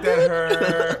just looked at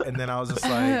her, and then I was just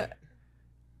like,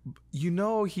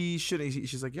 he shouldn't.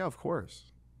 She's like, yeah, of course.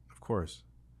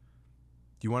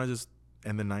 Do you want to just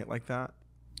end the night like that?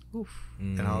 Oof.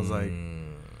 And I was like,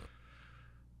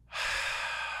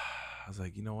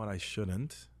 you know what? I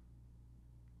shouldn't.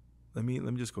 Let me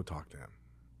just go talk to him,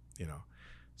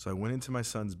 So I went into my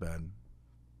son's bed,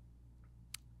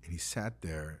 and he sat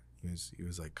there. He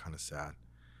was like kind of sad.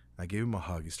 I gave him a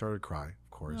hug. He started to cry,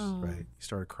 of course, right? He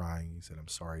started crying. He said, "I'm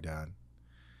sorry, Dad."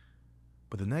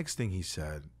 But the next thing he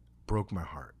said broke my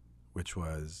heart, which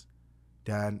was,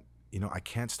 "Dad, I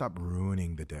can't stop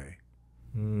ruining the day."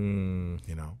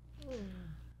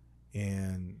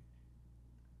 And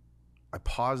I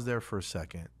paused there for a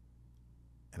second,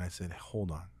 and I said,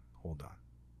 hold on.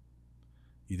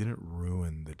 You didn't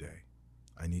ruin the day.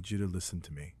 I need you to listen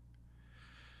to me.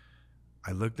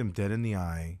 I looked him dead in the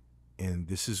eye, and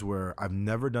this is where I've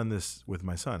never done this with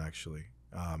my son, actually.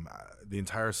 The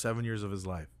entire 7 years of his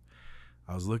life.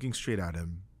 I was looking straight at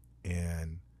him,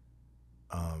 and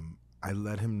I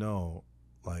let him know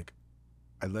that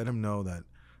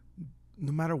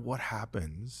no matter what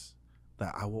happens,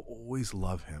 that I will always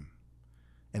love him.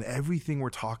 And everything we're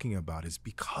talking about is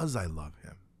because I love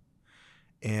him.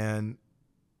 And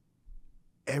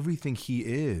everything he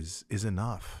is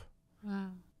enough.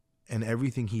 Wow. And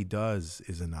everything he does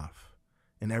is enough.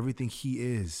 And everything he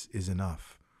is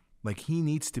enough. Like, he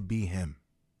needs to be him.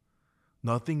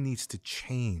 Nothing needs to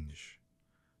change.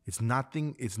 It's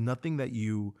nothing that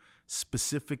you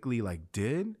specifically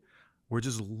did. We're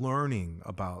just learning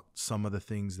about some of the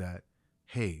things that,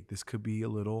 hey, this could be a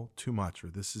little too much, or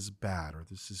this is bad, or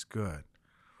this is good.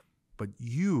 But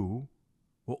you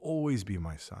will always be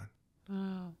my son.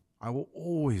 Wow. I will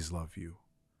always love you.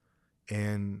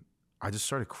 And I just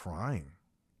started crying,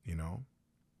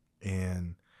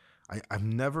 and I've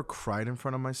never cried in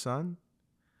front of my son.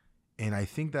 And I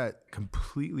think that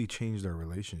completely changed our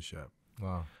relationship.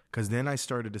 Wow. Because then I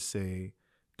started to say,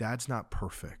 Dad's not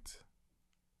perfect.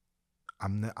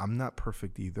 I'm not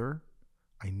perfect either.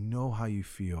 I know how you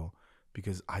feel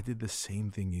because I did the same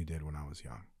thing you did when I was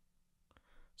young.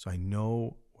 So I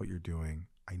know what you're doing.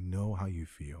 I know how you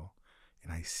feel.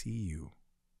 And I see you.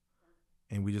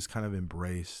 And we just kind of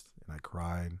embraced, and I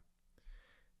cried.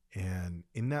 And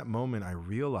in that moment, I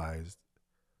realized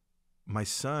my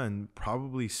son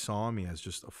probably saw me as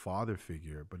just a father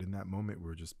figure, but in that moment, we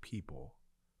were just people.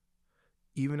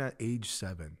 Even at age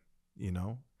 7,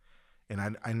 And I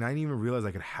didn't even realize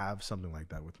I could have something like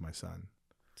that with my son.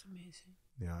 It's amazing.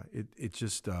 Yeah, it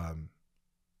just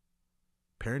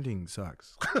parenting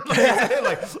sucks.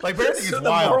 like parenting is wild.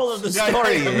 The moral of the story.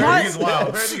 Parenting is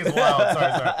wild. Parenting is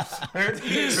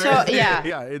wild. Sorry.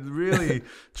 Yeah, it really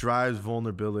drives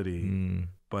vulnerability.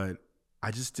 But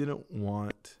I just didn't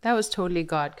want. That was totally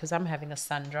God, because I'm having a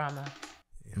son drama.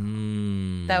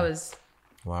 Yeah. That was.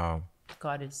 Wow.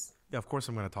 God is. Yeah, of course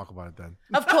I'm going to talk about it then.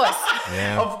 Of course.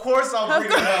 Yeah. Of course I'll bring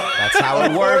it up. That's how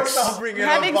it works. I'll bring it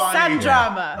Having up, son Bonnie.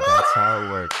 drama. That's how it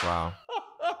works. Wow.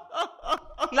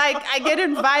 I get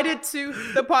invited to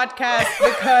the podcast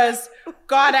because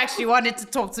God actually wanted to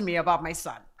talk to me about my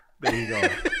son. There you go.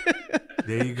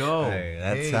 There you go. Hey,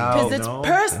 that's how. Because it's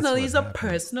personal. He's a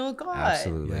personal God.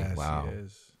 Absolutely. Yes, Wow. he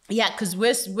is. Yeah, because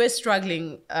we're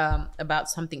struggling about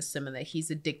something similar.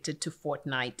 He's addicted to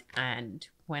Fortnite, and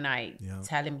when I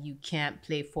tell him you can't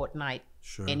play Fortnite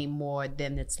anymore,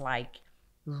 then it's like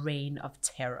reign of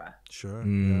terror. Sure.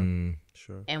 Yeah.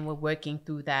 Sure. And we're working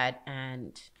through that,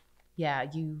 and yeah,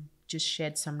 you just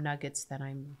shared some nuggets that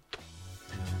I'm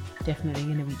definitely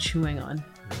going to be chewing on.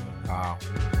 Wow.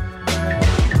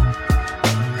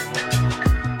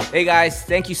 Hey guys,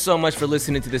 thank you so much for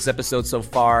listening to this episode so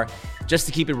far. Just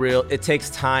to keep it real, it takes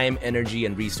time, energy,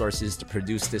 and resources to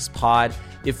produce this pod.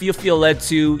 If you feel led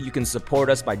to, you can support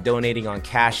us by donating on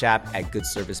Cash App at Good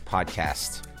Service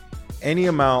Podcast. Any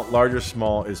amount, large or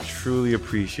small, is truly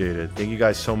appreciated. Thank you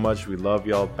guys so much. We love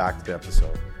y'all. Back to the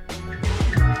episode.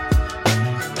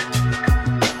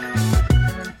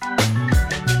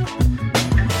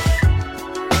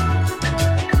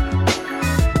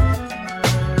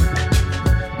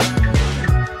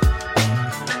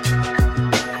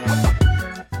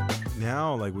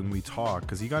 When we talk,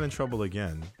 because he got in trouble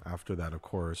again after that, of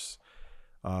course.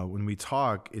 When we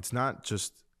talk, it's not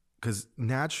just because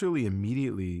naturally,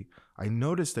 immediately, I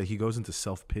noticed that he goes into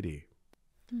self-pity.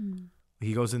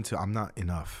 He goes into, I'm not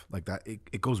enough. Like that,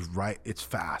 it goes right, it's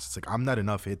fast. It's like, I'm not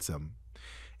enough hits him.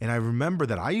 And I remember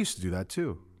that I used to do that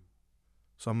too.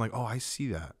 So I'm like, oh, I see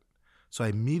that. So I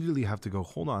immediately have to go,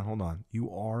 hold on. You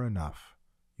are enough.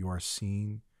 You are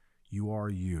seen. You are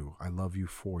you. I love you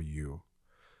for you.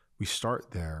 We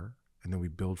start there and then we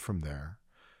build from there.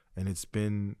 And it's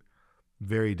been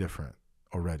very different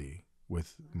already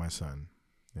with my son.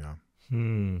 Yeah.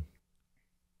 Kind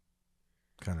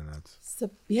of nuts.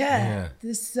 So,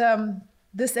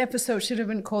 this episode should have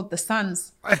been called The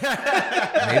Sons.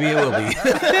 Maybe it will be.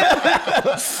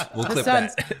 We'll clip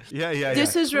Sons. that. Yeah.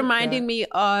 This is reminding me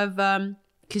of,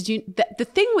 because the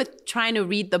thing with trying to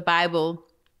read the Bible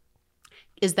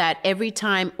is that every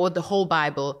time, or the whole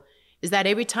Bible, is that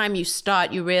every time you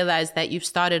start, you realize that you've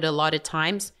started a lot of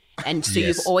times. And so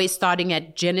Yes. you're always starting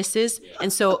at Genesis.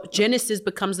 And so Genesis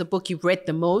becomes the book you've read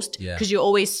the most because you're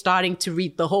always starting to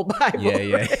read the whole Bible.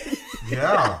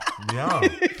 Yeah.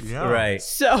 Yeah. Right.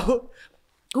 So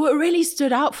what really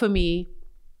stood out for me,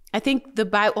 I think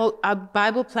our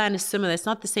Bible plan is similar. It's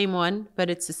not the same one,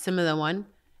 but it's a similar one.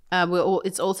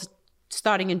 It's also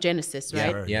starting in Genesis,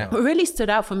 right? Yeah. What really stood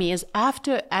out for me is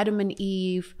after Adam and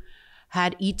Eve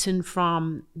had eaten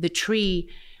from the tree,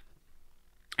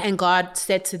 and God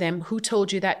said to them, who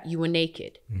told you that you were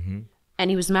naked? Mm-hmm. And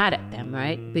he was mad at them,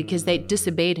 right? Because they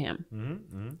disobeyed him.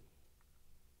 Mm-hmm.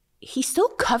 He still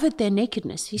covered their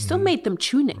nakedness. He still made them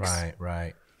tunics.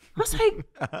 Right. I was like,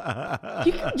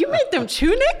 you made them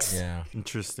tunics? Yeah.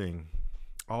 Interesting.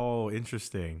 Oh,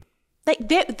 interesting. Like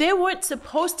they weren't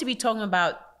supposed to be talking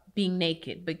about being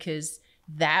naked because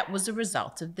that was a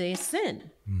result of their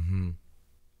sin. Mm-hmm.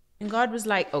 And God was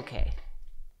like, okay,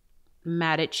 I'm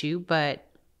mad at you, but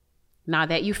now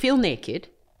that you feel naked,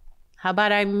 how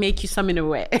about I make you some in a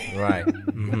way? Right.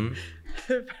 Mm-hmm.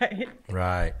 Right.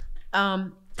 Right.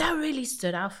 That really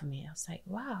stood out for me. I was like,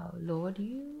 wow, Lord,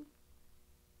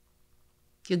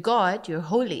 you're God, you're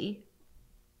holy,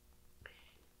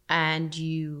 and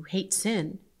you hate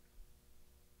sin.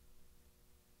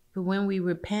 But when we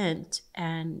repent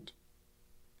and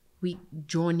we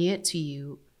draw near to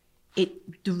you,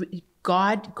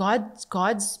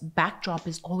 God's backdrop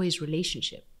is always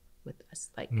relationship with us.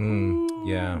 Like,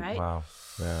 Yeah. right? Wow.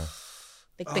 Yeah.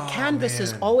 Like the canvas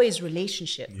is always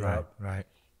relationship. Right. Right.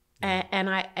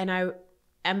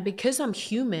 And because I'm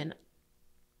human,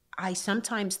 I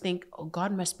sometimes think, oh,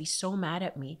 God must be so mad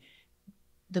at me.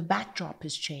 The backdrop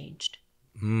has changed.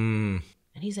 And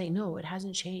he's like, no, it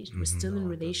hasn't changed. We're still in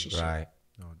relationship. Right.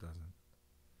 No, it doesn't.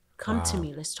 Come to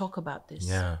me. Let's talk about this.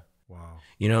 Yeah. Wow.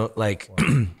 You know, like,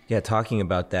 talking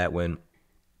about that when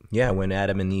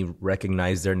Adam and Eve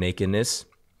recognized their nakedness,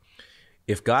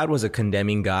 if God was a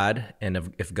condemning God,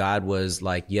 and if God was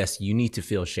like, yes, you need to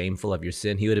feel shameful of your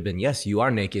sin, he would have been, yes, you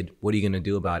are naked. What are you going to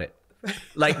do about it?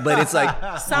 Like, but it's like,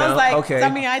 Sounds like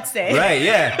something I'd say. Right,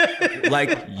 yeah.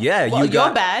 Like, yeah, Well,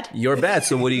 you're bad. You're bad.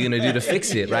 So what are you going to do to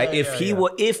fix it, right?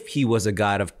 If he was a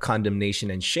God of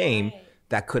condemnation and shame,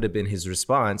 that could have been his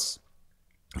response.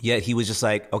 Yet he was just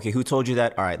like, okay, who told you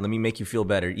that? All right, let me make you feel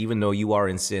better. Even though you are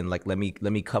in sin, like, let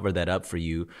me cover that up for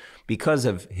you because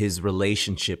of his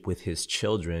relationship with his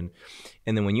children.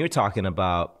 And then when you're talking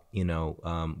about,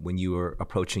 when you were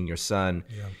approaching your son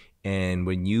and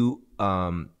when you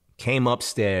came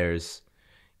upstairs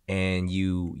and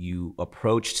you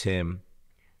approached him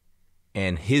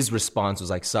and his response was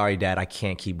like, sorry, Dad, I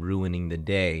can't keep ruining the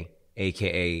day.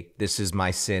 AKA, this is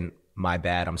my sin, my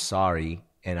bad, I'm sorry.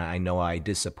 And I know I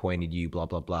disappointed you, blah,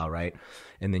 blah, blah, right?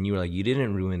 And then you were like, you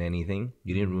didn't ruin anything.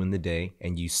 You didn't ruin the day.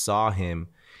 And you saw him.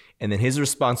 And then his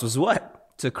response was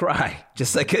what? To cry,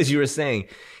 just like as you were saying.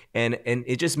 And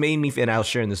it just made me, and I was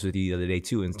sharing this with you the other day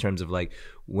too, in terms of like,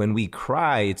 when we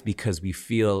cry, it's because we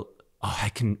feel, oh, I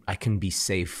can be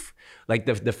safe. Like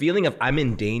the feeling of I'm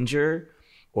in danger,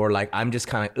 or like I'm just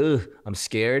kind of, I'm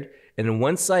scared. And then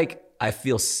once like I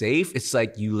feel safe, it's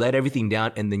like you let everything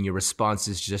down and then your response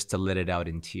is just to let it out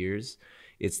in tears.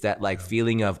 It's that like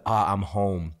feeling of, I'm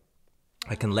home.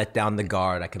 I can let down the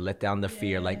guard. I can let down the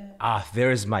fear. Like,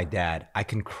 there's my dad. I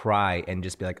can cry and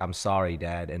just be like, I'm sorry,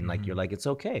 Dad. And like, you're like, it's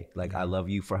okay. Like, I love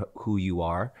you for who you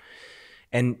are.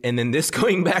 And then this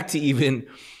going back to even,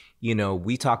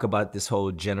 we talk about this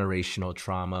whole generational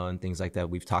trauma and things like that.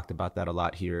 We've talked about that a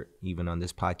lot here, even on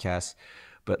this podcast.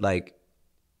 But like,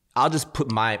 I'll just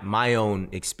put my own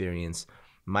experience.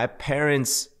 My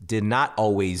parents did not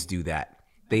always do that.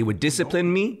 They would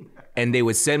discipline me and they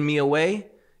would send me away.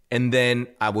 And then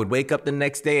I would wake up the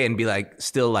next day and be like,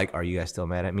 still like, are you guys still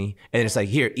mad at me? And it's like,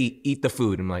 here, eat the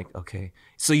food. I'm like, okay.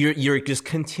 So you're just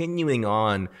continuing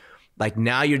on. Like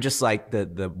now you're just like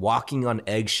the walking on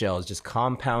eggshells just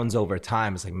compounds over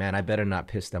time. It's like, man, I better not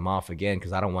piss them off again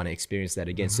because I don't want to experience that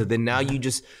again. So then now you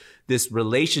just, this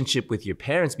relationship with your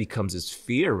parents becomes this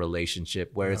fear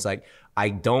relationship where it's like, I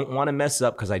don't want to mess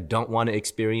up because I don't want to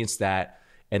experience that.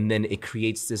 and then it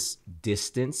creates this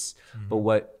distance. But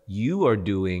what you are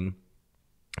doing,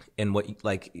 and what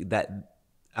like that,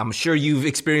 I'm sure you've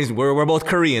experienced. We're both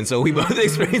Korean, so we both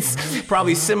experienced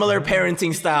probably similar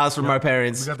parenting styles from our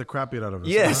parents. We got the crap beat out of us.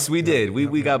 Yes, we did.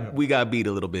 We got beat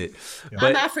a little bit. But,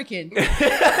 I'm African.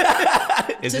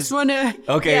 Is it similar?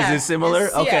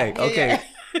 Okay. Yeah.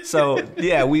 So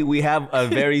yeah, we have a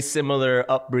very similar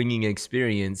upbringing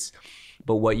experience.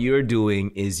 But what you're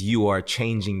doing is you are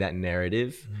changing that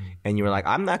narrative, and you're like,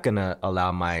 I'm not gonna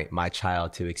allow my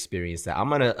child to experience that. I'm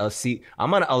gonna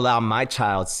allow my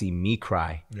child see me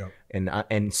cry,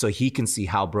 and so he can see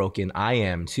how broken I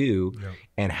am too,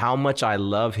 and how much I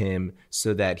love him,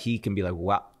 so that he can be like,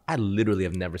 wow, I literally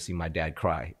have never seen my dad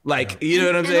cry. Like, you know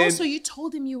what I'm saying? And also, you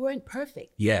told him you weren't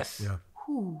perfect. Yes. Yeah.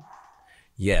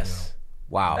 Yes. Yeah.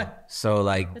 Wow. So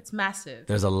like, that's massive.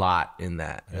 There's a lot in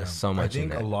that. There's so much in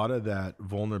that. I think a lot of that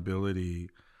vulnerability,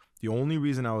 the only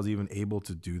reason I was even able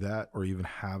to do that or even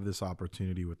have this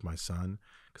opportunity with my son,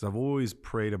 because I've always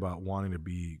prayed about wanting to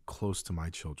be close to my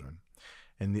children.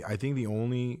 And I think the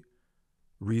only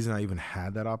reason I even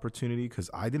had that opportunity, because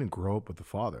I didn't grow up with a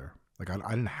father. Like I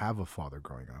didn't have a father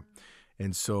growing up.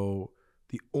 And so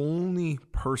the only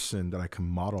person that I can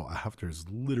model after is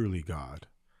literally God.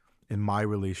 In my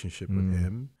relationship with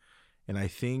him. And I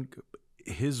think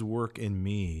his work in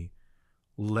me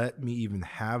let me even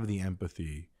have the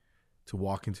empathy to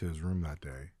walk into his room that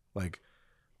day. Like,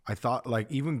 I thought, like,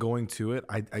 even going to it,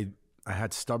 I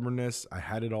had stubbornness, I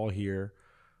had it all here,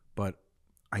 but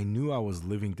I knew I was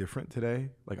living different today.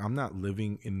 Like, I'm not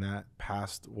living in that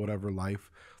past whatever life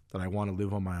that I want to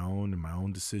live on my own and my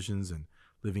own decisions and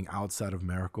living outside of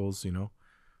miracles, you know?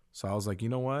 So I was like, you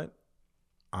know what?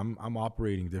 I'm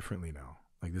operating differently now.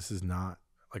 Like, this is not,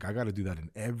 like, I got to do that in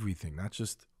everything, not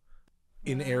just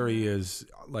in areas,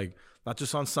 like, not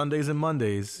just on Sundays and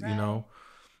Mondays, you know,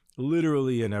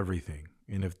 literally in everything.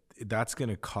 And if that's going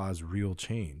to cause real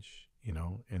change, you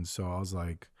know? And so I was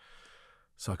like,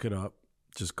 suck it up,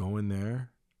 just go in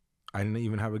there. I didn't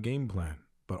even have a game plan,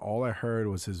 but all I heard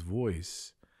was his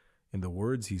voice and the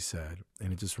words he said.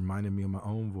 And it just reminded me of my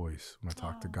own voice when I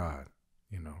talked to God,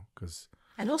 you know, because...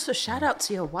 And also, shout out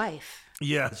to your wife.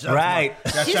 Yeah, right.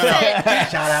 She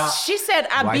said,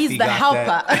 Abby's the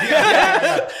helper.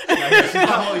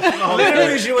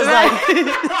 Literally, she was like,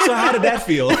 so how did that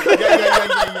feel? I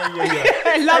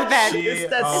love that.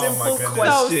 It's that simple So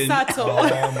question. subtle.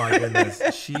 Oh my goodness.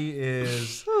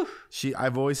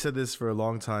 I've always said this for a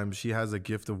long time. She has a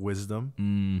gift of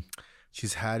wisdom.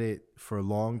 She's had it for a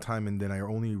long time, and then I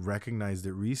only recognized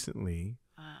it recently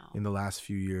in the last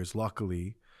few years,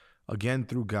 luckily. Again,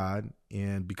 through God,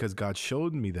 and because God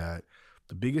showed me that,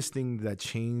 the biggest thing that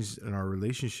changed in our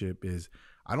relationship is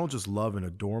I don't just love and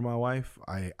adore my wife,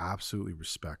 I absolutely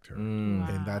respect her.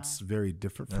 And that's very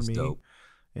different for me. Dope.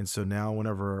 And so now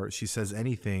whenever she says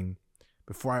anything,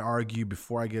 before I argue,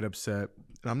 before I get upset,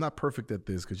 and I'm not perfect at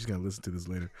this because she's going to listen to this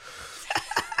later.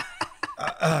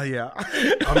 Yeah,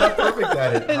 I'm not perfect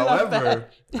at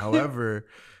it. However,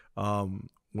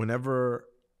 whenever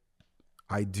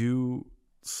I do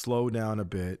slow down a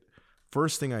bit,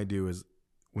 first thing I do is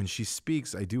when she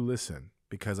speaks, I do listen,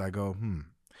 because I go,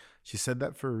 she said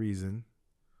that for a reason.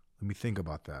 Let me think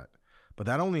about that. But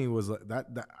that only was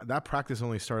that practice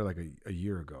only started like a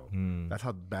year ago. That's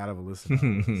how bad of a listener I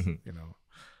was, you know.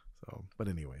 So, but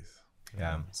anyways,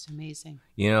 yeah, it's amazing.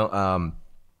 You know,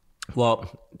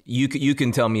 well, you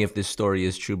can tell me if this story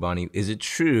is true, Bonnie. Is it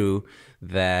true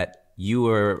that you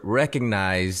were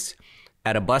recognized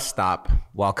at a bus stop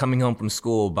while coming home from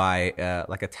school by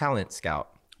like a talent scout?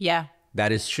 Yeah,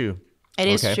 that is true. It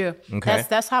is true. Okay.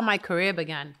 That's how my career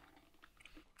began.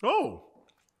 Oh,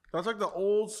 that's like the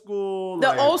old school.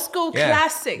 Old school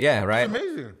classic. Yeah, right. That's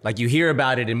amazing. Like you hear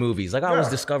about it in movies. Like I was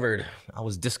discovered.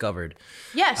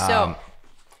 Yeah. So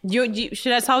you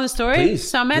should I tell the story? Please,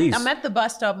 so I'm at the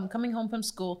bus stop. I'm coming home from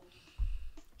school.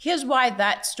 Here's why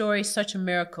that story is such a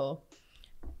miracle.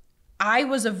 I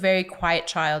was a very quiet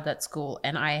child at school,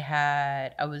 and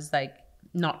I was like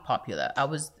not popular. I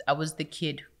was the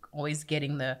kid always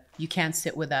getting the "you can't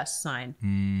sit with us" sign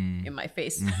in my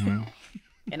face.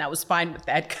 And I was fine with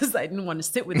that because I didn't want to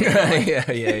sit with you.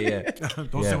 Yeah.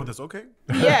 Don't sit with us, okay?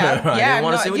 Yeah, I didn't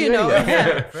want to sit with you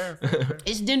anyway. Fair. It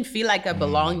just didn't feel like I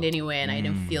belonged anywhere, and I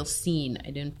didn't feel seen.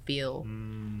 I didn't feel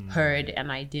heard,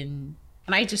 and I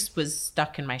just was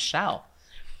stuck in my shell.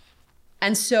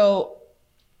 And so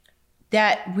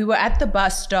that we were at the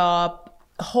bus stop,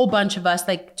 a whole bunch of us,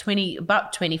 like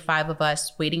about 25 of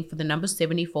us, waiting for the number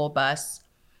 74 bus.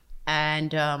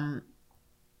 And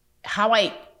how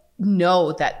I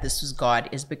know that this was God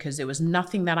is because there was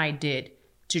nothing that I did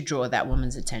to draw that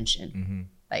woman's attention.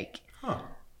 Like,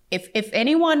 if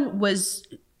anyone was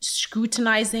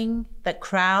scrutinizing the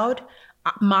crowd,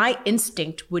 my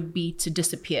instinct would be to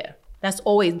disappear.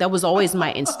 That was always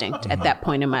my instinct at that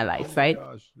point in my life, right? Oh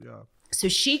my gosh, yeah. So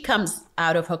she comes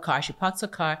out of her car, she parks her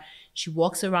car, she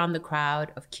walks around the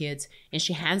crowd of kids, and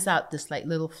she hands out this like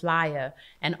little flyer,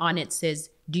 and on it says,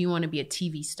 "Do you want to be a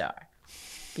TV star?"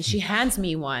 And she hands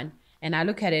me one, and I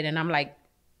look at it and I'm like,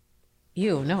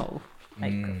 ew, no.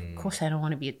 Like, of course I don't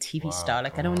want to be a TV star.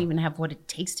 Like, I don't even have what it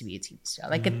takes to be a TV star.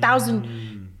 Like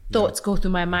 1,000 thoughts go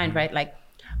through my mind, right? Like,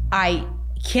 I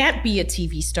can't be a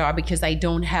TV star because I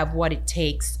don't have what it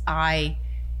takes. How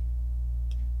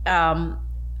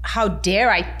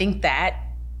dare I think that?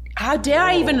 How dare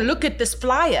I even look at this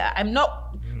flyer? I'm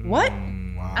not, what?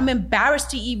 Wow. I'm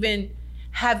embarrassed to even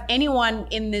have anyone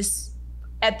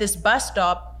at this bus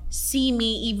stop see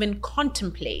me even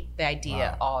contemplate the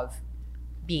idea of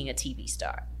being a TV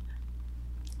star.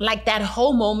 Like, that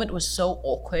whole moment was so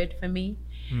awkward for me.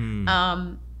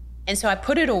 And so I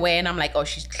put it away and I'm like, oh,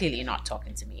 she's clearly not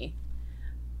talking to me.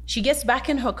 She gets back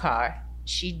in her car.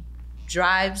 She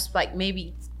drives like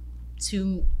maybe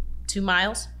two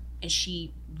miles, and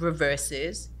she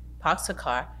reverses, parks her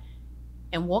car,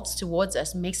 and walks towards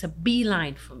us, makes a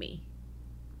beeline for me.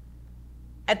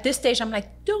 At this stage, I'm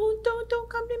like, don't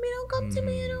come to me, don't come to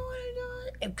me, I don't want to do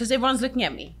it. Because everyone's looking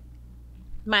at me.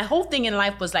 My whole thing in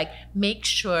life was like, make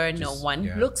sure no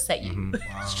one looks at you. Wow.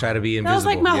 Just try to be invisible. That was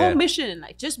like my whole mission in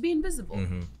life, just be invisible.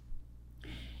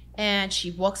 And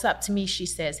she walks up to me, she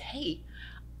says, hey,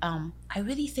 I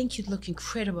really think you'd look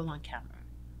incredible on camera.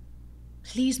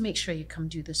 Please make sure you come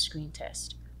do the screen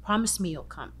test. Promise me you'll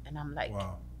come. And I'm like,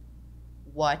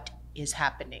 what is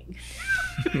happening?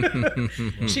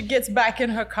 She gets back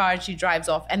in her car and she drives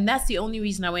off. And that's the only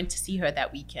reason I went to see her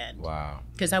that weekend. Wow.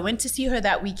 Because I went to see her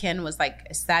that weekend, was like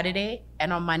a Saturday,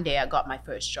 and on Monday I got my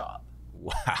first job.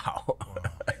 Wow.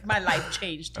 My life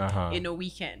changed in a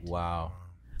weekend. Wow.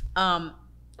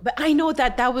 But I know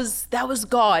that was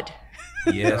God.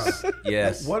 Yes.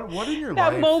 Yes. What in your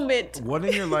that life? Moment. What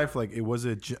in your life? Like, is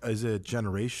it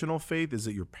generational faith? Is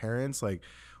it your parents? Like,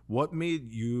 what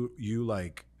made you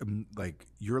like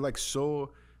you're like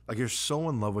so like you're so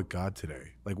in love with God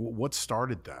today? Like, what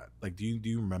started that? Like, do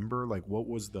you remember like what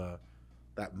was that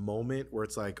moment where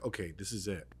it's like, okay, this is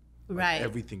it, like, right?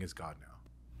 Everything is God now.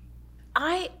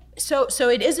 So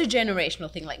it is a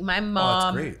generational thing. Like my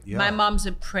mom, that's great. Yeah. My mom's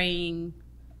a praying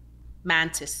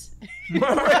mantis.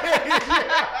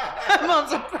 My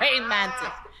mom's a praying mantis.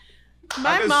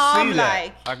 My mom,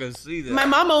 like, I can see that. My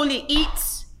mom only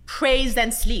eats, prays,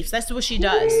 and sleeps. That's what she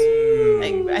does.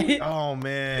 Like, right? Oh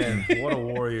man, what a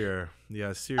warrior!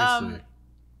 Yeah, seriously.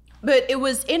 But it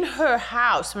was in her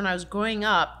house when I was growing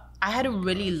up. I had a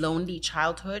really lonely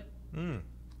childhood, and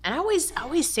I always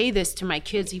say this to my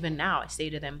kids. Even now, I say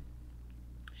to them,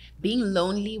 being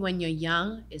lonely when you're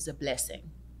young is a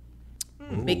blessing.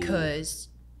 Because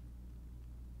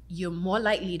you're more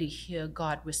likely to hear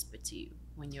God whisper to you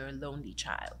when you're a lonely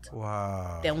child.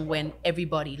 Wow. Than when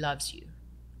everybody loves you.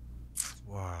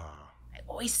 Wow. I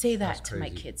always say that to my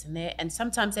kids, and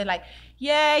sometimes they're like,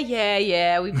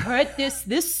 yeah, we've heard this.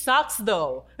 This sucks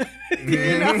though.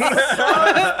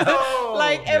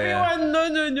 Like everyone, no,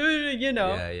 you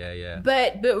know. Yeah.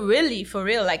 But really, for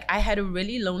real, like I had a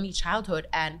really lonely childhood,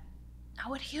 and I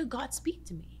would hear God speak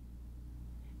to me.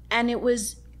 And it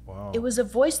was a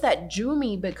voice that drew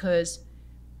me, because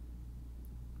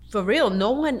for real,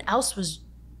 no one else was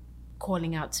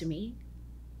calling out to me.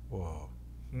 Whoa.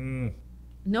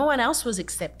 No one else was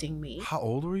accepting me. How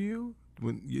old were you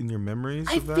in your memories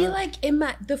of that? I feel like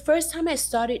the first time I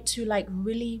started to like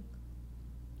really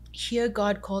hear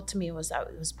God call to me was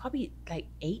probably like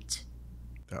 8.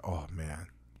 Oh man.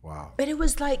 Wow. But it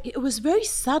was very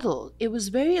subtle. It was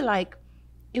very like,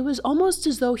 it was almost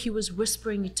as though he was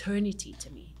whispering eternity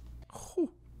to me.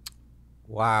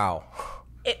 Wow.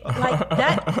 Like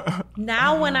that.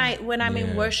 Now when I'm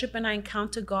in worship and I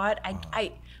encounter God,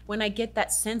 I when I get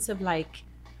that sense of like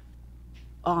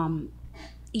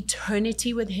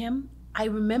eternity with him, I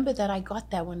remember that I got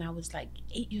that when I was like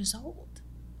 8 years old.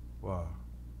 Wow.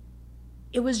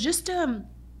 It was just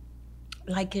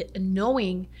like a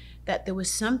knowing that there was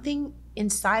something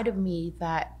inside of me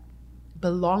that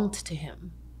belonged to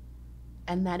him,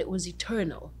 and that it was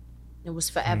eternal. It was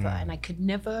forever, and I could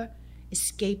never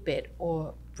escape it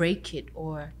or break it,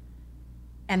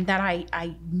 and that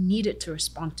I needed to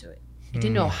respond to it. I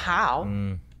didn't know how,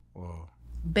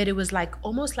 but it was like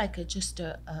almost like a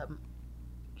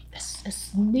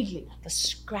sniggling, like a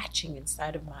scratching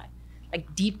inside of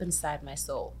like deep inside my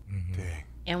soul. Dang.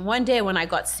 And one day when I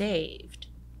got saved,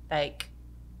 like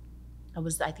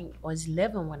I think I was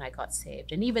 11 when I got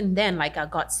saved. And even then, like, I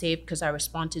got saved because I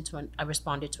responded to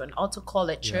an altar call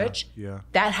at church. Yeah.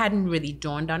 That hadn't really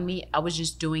dawned on me. I was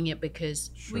just doing it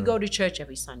because we go to church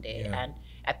every Sunday. Yeah. And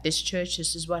at this church,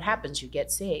 this is what happens. You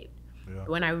get saved. Yeah.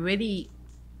 When I really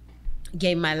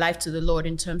gave my life to the Lord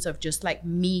in terms of just like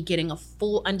me getting a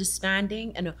full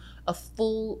understanding and a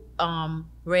full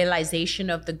realization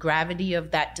of the gravity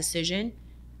of that decision,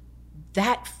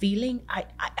 that feeling,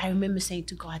 I remember saying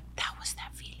to God, that was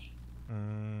that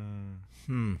feeling.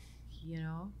 You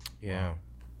know? Yeah.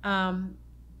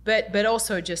 But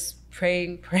also just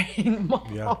praying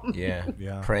mom.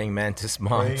 Yeah. Praying mantis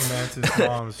moms. Praying mantis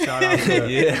moms. Shout out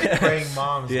to praying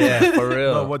moms. Yeah, for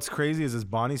real. No, what's crazy is as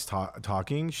Bonnie's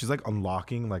talking, she's like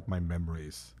unlocking like my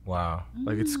memories. Wow.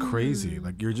 Like it's crazy.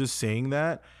 Like you're just saying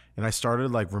that, and I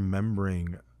started like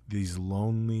remembering these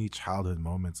lonely childhood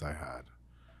moments I had.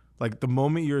 Like the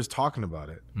moment you're just talking about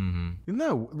it. Isn't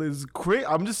that it's crazy?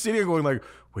 I'm just sitting here going like,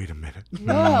 wait a minute.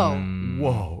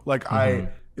 Whoa. Like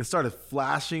it started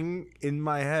flashing in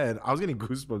my head. I was getting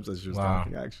goosebumps as she was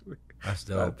talking, actually. That's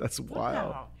dope. That's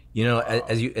wild. You know,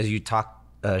 as you talk,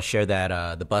 share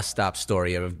that the bus stop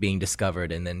story of being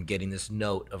discovered and then getting this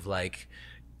note of like,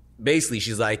 basically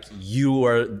she's like, you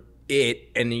are it,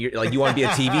 and you're like, you want to be a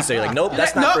TV star. You're like, nope,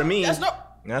 that's not for me.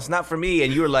 That's not for me.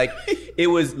 And you were like, it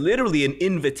was literally an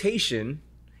invitation,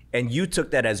 and you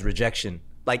took that as rejection.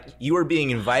 Like you were being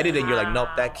invited, and you're like, nope,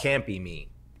 that can't be me.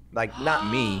 Like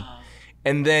not me.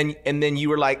 And then you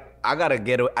were like, I gotta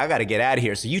get out of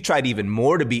here. So you tried even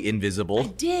more to be invisible. I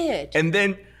did. And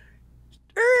then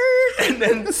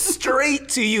straight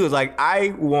to you, like,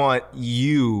 I want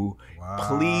you. Wow.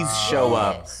 Please show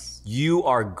up. You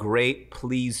are great.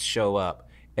 Please show up.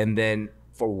 And then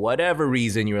for whatever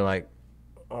reason, you were like,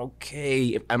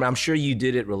 okay. I'm sure you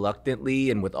did it reluctantly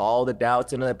and with all the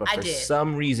doubts and all that, but for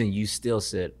some reason you still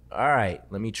said, all right,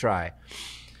 let me try.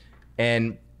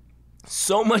 And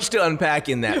so much to unpack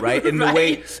in that, right? In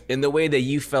the way that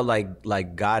you felt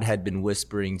like God had been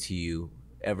whispering to you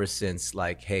ever since,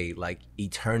 like, hey, like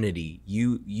eternity,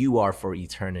 you are for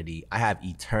eternity. I have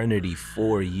eternity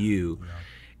for you.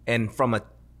 Yeah. And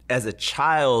as a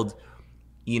child,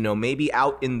 you know, maybe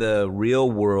out in the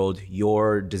real world,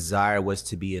 your desire was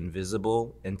to be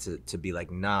invisible and to be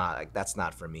like, nah, like that's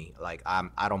not for me. Like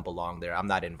I don't belong there. I'm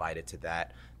not invited to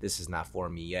that. This is not for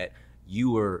me yet.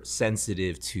 You were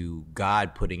sensitive to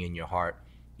God putting in your heart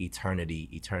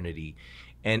eternity.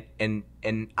 And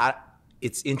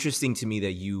it's interesting to me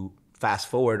that you fast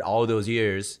forward all those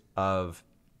years of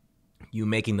you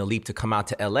making the leap to come out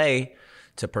to LA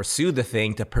to pursue the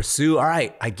thing, all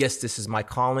right, I guess this is my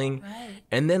calling. Right.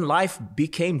 And then life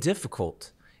became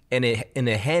difficult. And it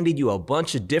handed you a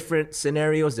bunch of different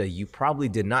scenarios that you probably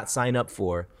did not sign up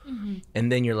for. Mm-hmm.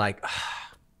 And then you're like,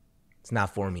 it's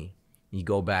not for me. You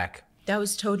go back. That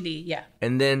was totally, yeah.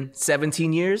 And then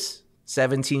 17 years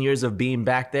of being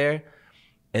back there.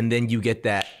 And then you get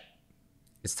that,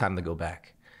 it's time to go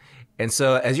back. And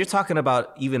so as you're talking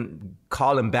about even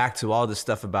calling back to all this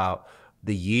stuff about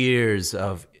the years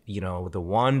of, you know, the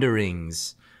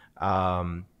wanderings,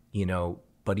 you know,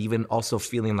 but even also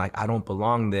feeling like I don't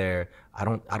belong there. I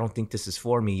don't think this is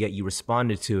for me, yet you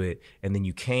responded to it. And then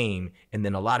you came, and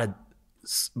then a lot of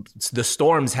the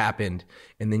storms happened,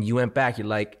 and then you went back. You're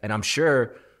like, and I'm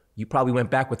sure you probably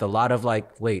went back with a lot of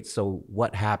like, wait, so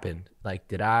what happened? Like,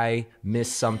 did I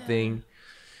miss something?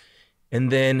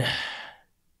 And then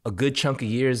a good chunk of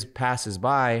years passes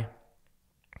by,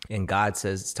 and God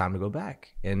says it's time to go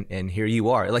back. And here you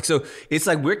are. Like, so it's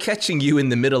like we're catching you in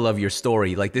the middle of your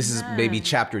story. Like this is maybe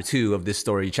chapter 2 of this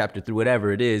story, chapter 3,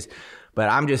 whatever it is. But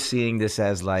I'm just seeing this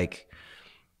as like,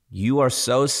 you are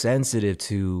so sensitive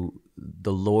to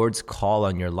the Lord's call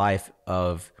on your life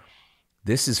of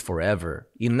this is forever.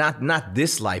 You know, not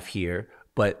this life here,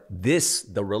 but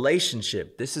the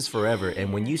relationship, this is forever.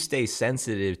 And when you stay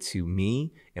sensitive to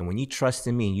me, and when you trust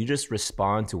in me, and you just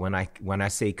respond to when I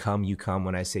say come, you come.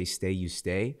 When I say stay, you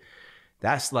stay.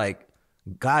 That's like,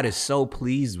 God is so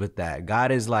pleased with that.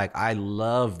 God is like, I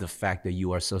love the fact that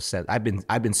you are so set. I've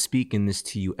been speaking this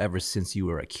to you ever since you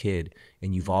were a kid,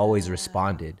 and you've always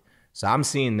responded. So I'm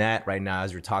seeing that right now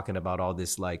as we're talking about all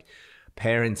this like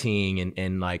parenting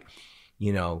and like,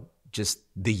 you know, just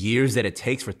the years that it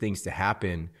takes for things to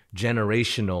happen,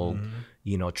 generational,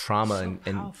 you know, trauma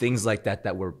and things like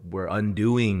that we're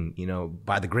undoing, you know,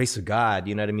 by the grace of God.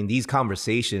 You know what I mean? These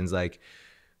conversations, like,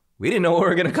 we didn't know what we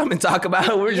were going to come and talk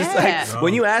about. We're just like,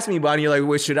 when you asked me, Bonnie, you're like,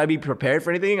 well, should I be prepared for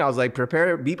anything? I was like,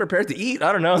 be prepared to eat.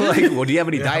 I don't know. Like, well, do you have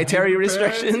any dietary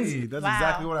restrictions? That's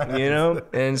exactly what I had. You know?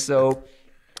 And so,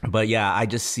 but yeah, I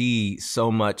just see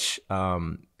so much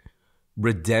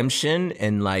redemption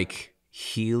and like,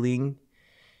 healing,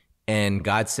 and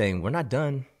God saying, we're not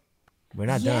done. We're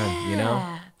not done, you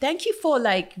know? Thank you for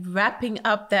like wrapping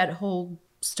up that whole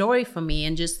story for me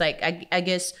and just like, I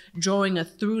guess, drawing a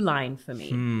through line for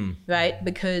me, right?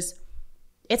 Because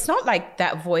it's not like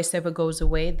that voice ever goes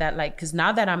away, that like, because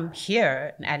now that I'm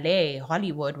here in LA,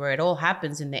 Hollywood, where it all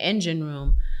happens in the engine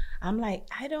room, I'm like,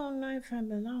 I don't know if I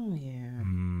belong here,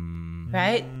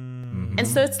 right? And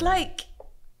so it's like,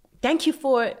 thank you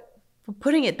for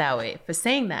putting it that way, for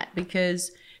saying that,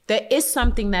 because there is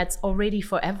something that's already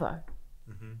forever.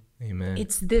 Amen.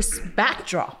 It's this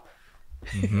backdrop.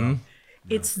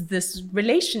 It's this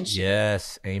relationship.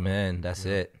 Yes. Amen. That's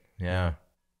it. Yeah.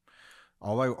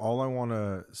 All I want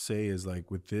to say is like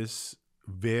with this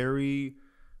very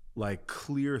like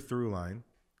clear through line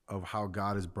of how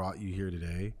God has brought you here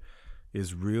today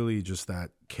is really just that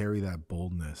carry that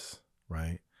boldness,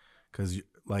 right? Because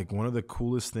like one of the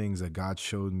coolest things that God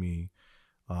showed me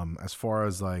as far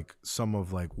as like some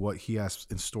of like what he has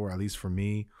in store, at least for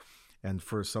me and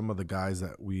for some of the guys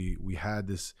that we had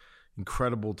this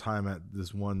incredible time at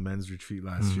this one men's retreat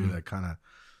last year that kind of,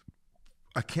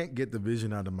 I can't get the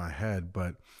vision out of my head,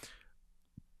 but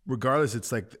regardless,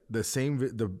 it's like the same,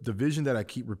 the vision that I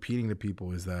keep repeating to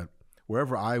people is that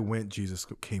wherever I went, Jesus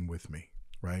came with me,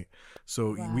 right?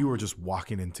 So we were just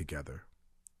walking in together,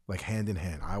 like hand in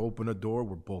hand. I open a door,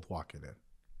 we're both walking in.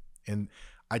 And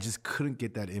I just couldn't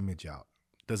get that image out.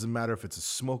 Doesn't matter if it's a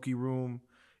smoky room,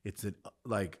 it's a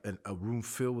room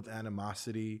filled with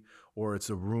animosity, or it's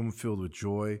a room filled with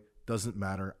joy. Doesn't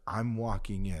matter. I'm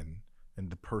walking in, and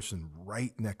the person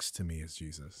right next to me is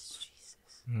Jesus.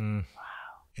 Wow.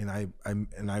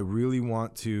 And I really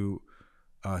want to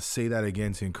say that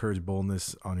again to encourage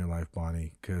boldness on your life,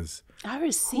 Bonnie, because I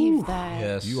received that.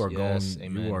 Yes. you are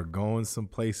Amen. you are going some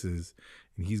places,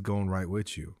 and he's going right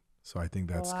with you. So I think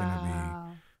that's going to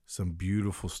be some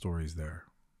beautiful stories there.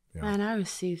 Yeah. Man, I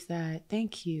received that.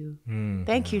 Thank you.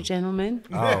 Thank you, gentlemen.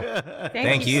 Oh,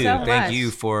 thank you. so much. Thank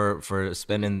you for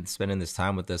spending this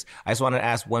time with us. I just want to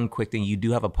ask one quick thing. You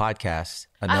do have a podcast,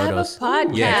 I have a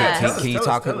podcast. Yeah, can you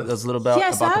talk a little bit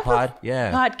about the pod?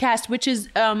 Yeah, podcast, which is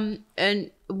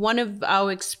and one of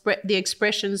our the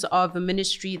expressions of a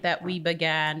ministry that we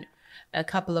began a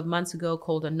couple of months ago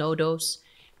called a No-Dose.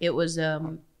 It was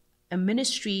a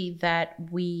ministry that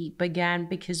we began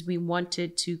because we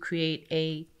wanted to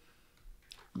create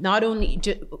not only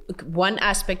one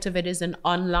aspect of it is an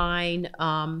online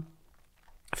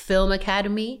film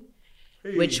academy,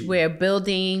 which we're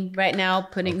building right now,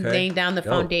 laying down the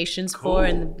foundations for,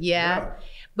 and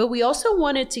but we also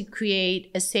wanted to create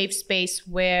a safe space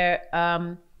where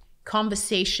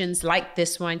conversations like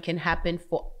this one can happen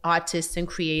for artists and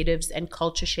creatives and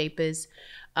culture shapers,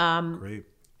 Great.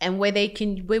 and where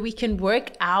we can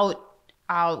work out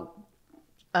our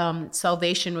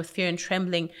salvation with fear and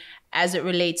trembling as it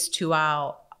relates to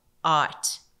our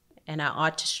art and our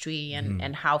artistry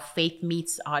and how faith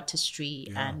meets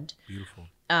artistry. And Beautiful.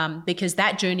 because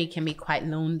that journey can be quite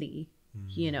lonely,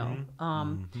 you know.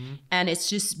 And it's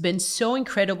just been so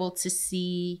incredible to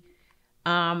see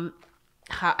how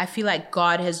I feel like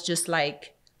God has just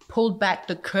like pulled back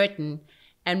the curtain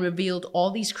and revealed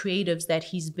all these creatives that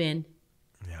he's been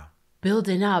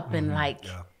building up and like,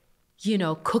 you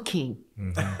know, cooking.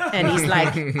 And he's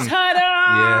like,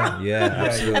 ta-da! Yeah,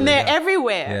 absolutely. And they're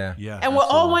everywhere. And we're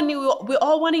all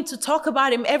wanting to talk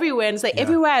about him everywhere. And it's like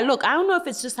everywhere I look, I don't know if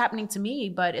it's just happening to me,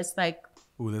 but it's like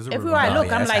everywhere I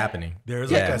look, I'm like, happening.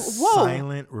 There's like a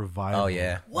silent revival. Oh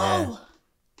yeah. whoa.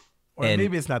 Or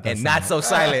maybe it's not that silent. Not so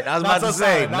silent. I was about to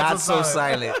say, not so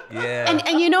silent. Yeah.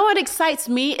 And you know what excites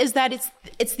me is that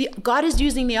it's God is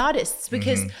using the artists,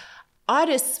 because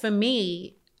artists for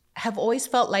me have always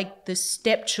felt like the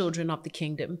stepchildren of the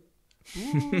kingdom.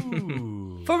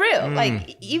 For real.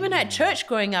 Like even at church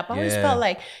growing up, I always felt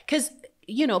like, because,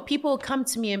 you know, people come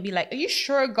to me and be like, are you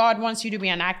sure God wants you to be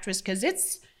an actress? Because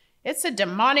it's a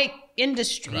demonic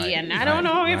industry. And I don't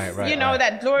know if,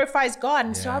 that glorifies God.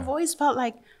 And so I've always felt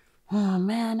like, oh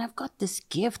man, I've got this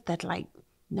gift that like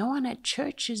no one at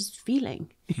church is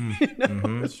feeling.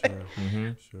 That's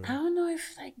true. Sure. I don't know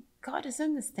if like God is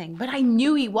in this thing, but I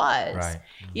knew he was,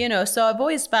 you know, so I've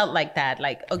always felt like that,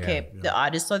 like, okay, the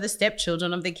artists are the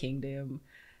stepchildren of the kingdom.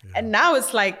 And now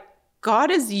it's like,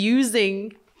 God is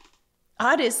using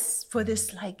artists for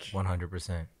this like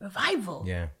 100% revival.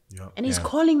 And he's Yeah.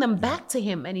 calling them back to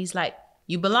him. And he's like,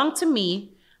 you belong to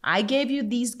me. I gave you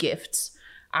these gifts.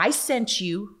 I sent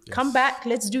you. Come back.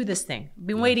 Let's do this thing.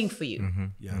 Been waiting for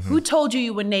you. Who told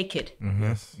you were naked?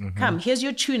 Come, here's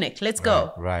your tunic. Let's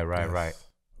go. Right.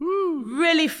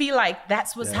 Really feel like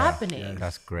that's what's happening.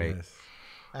 That's great.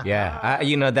 Yeah,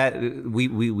 you know that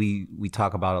we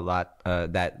talk about a lot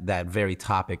that very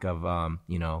topic of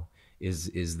you know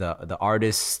is the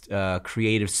artist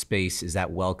creative space, is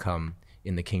that welcome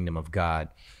in the kingdom of God?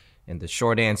 And the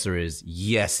short answer is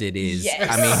yes, it is. Yes.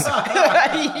 I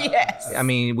mean, Yes. I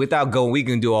mean, without going, we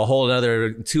can do a whole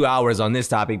other 2 hours on this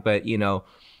topic, but you know,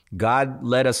 God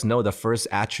let us know the first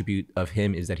attribute of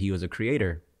him is that he was a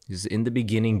creator. He's in the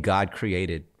beginning, God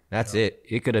created. That's it.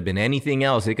 It could have been anything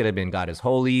else. It could have been God is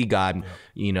holy, God,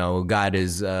 you know, God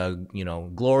is, you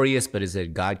know, glorious, but it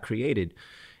said God created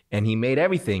and he made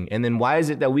everything. And then why is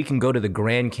it that we can go to the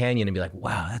Grand Canyon and be like,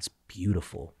 wow, that's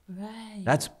beautiful. Right.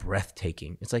 That's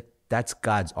breathtaking. It's like, that's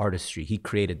God's artistry. He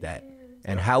created that.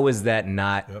 And how is that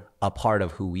not a part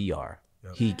of who we are?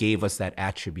 He gave us that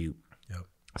attribute.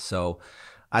 So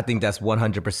I think that's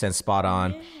 100% spot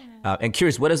on. And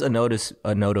curious, what does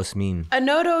anodos mean?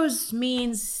 Anodos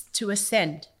means to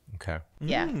ascend. Okay.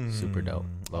 Yeah. Super dope.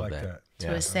 Love like that. that.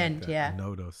 To ascend. Yeah.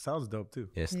 Nodos sounds dope too.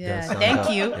 Yes, it Yeah, does sound thank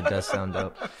dope. you. It does sound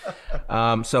dope.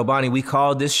 So Bonnie, we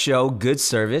call this show Good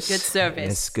Service. Good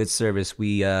Service. It's Good Service.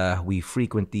 We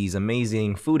frequent these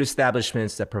amazing food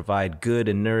establishments that provide good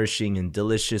and nourishing and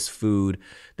delicious food,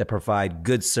 that provide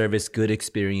good service, good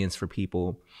experience for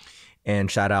people.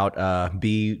 And shout out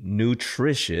Be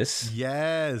Nutritious.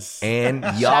 Yes. And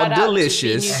Shout y'all out to Be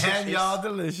delicious. Nutritious. And y'all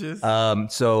delicious.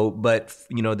 But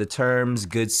you know, the terms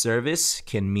good service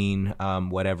can mean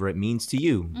whatever it means to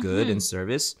you, good and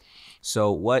service.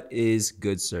 So what is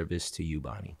good service to you,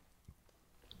 Bonnie?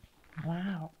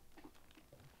 Wow.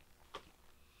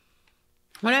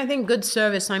 When I think good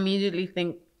service, I immediately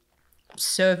think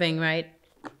serving, right?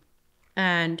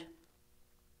 And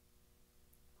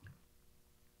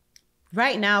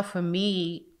right now for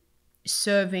me,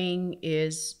 serving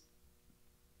is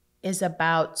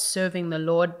about serving the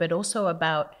Lord, but also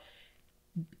about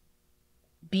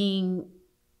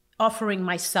offering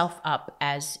myself up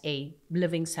as a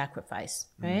living sacrifice,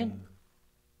 right?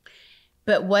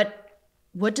 But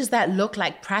what does that look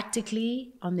like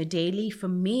practically on the daily? For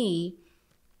me,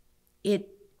 it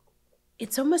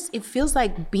feels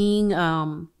like being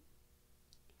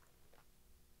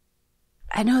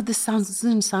I know this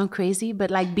doesn't sound crazy,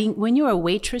 but like when you're a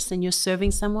waitress and you're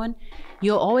serving someone,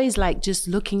 you're always like just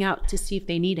looking out to see if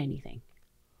they need anything.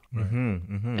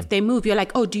 If they move, you're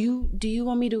like, oh, do you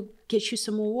want me to get you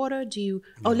some more water?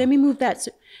 Oh, let me move that.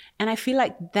 And I feel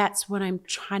like that's what I'm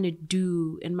trying to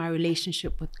do in my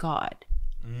relationship with God.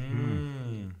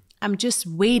 I'm just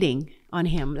waiting on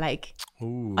him. Like,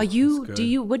 Ooh, are you, that's do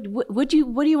you, what do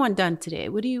you want done today?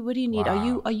 What do you need?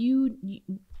 Wow. Are you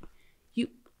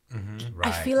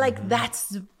I feel like that's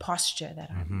the posture that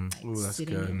I'm like, Ooh, that's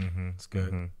sitting good. in. That's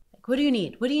good. Like, what do you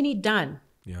need? What do you need done?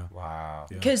 Yeah. Wow.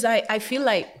 Because I feel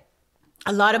like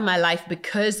a lot of my life,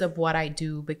 because of what I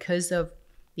do, because of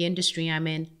the industry I'm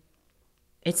in,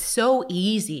 it's so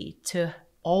easy to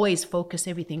always focus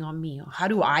everything on me. How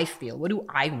do I feel? What do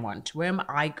I want? Where am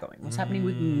I going? What's happening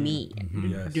with me?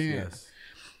 Yes.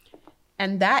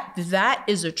 And that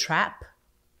is a trap.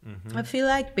 I feel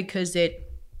like, because it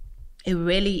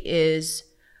really is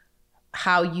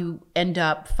how you end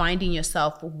up finding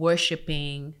yourself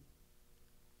worshiping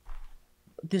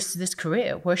this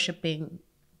career, worshiping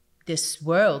this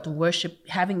world,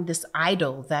 having this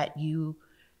idol that you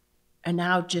are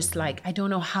now just like, I don't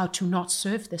know how to not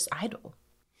serve this idol.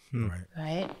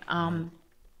 Right?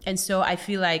 And so I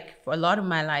feel like for a lot of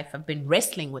my life, I've been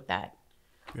wrestling with that.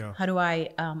 Yeah. How do I,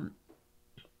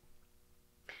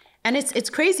 and it's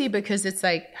crazy because it's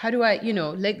like, how do I,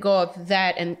 let go of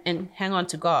that and hang on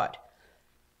to God?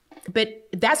 But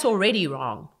that's already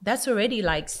wrong. That's already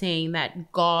like saying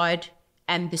that God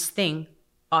and this thing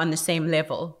are on the same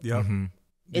level. Yep.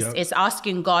 It's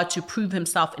asking God to prove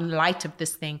himself in light of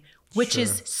this thing, which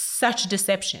is such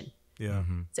deception. Yeah.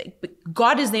 It's like, but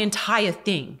God is the entire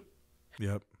thing.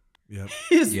 Yep.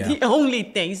 He's the only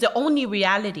thing. He's the only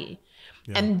reality.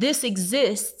 Yeah. And this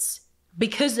exists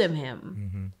because of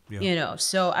him.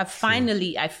 So I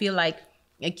feel like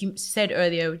you said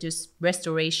earlier, just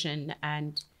restoration,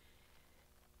 and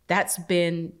that's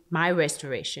been my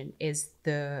restoration, is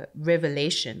the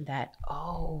revelation that,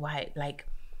 like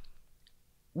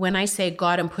when I say,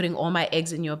 God, I'm putting all my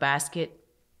eggs in your basket.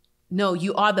 No,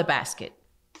 you are the basket.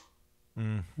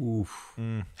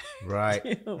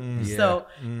 Right. So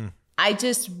I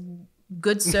just,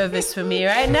 good service for me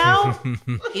right now,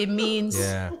 it means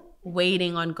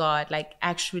waiting on God, like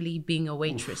actually being a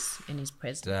waitress in his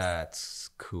presence. That's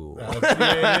cool. That's good, cool,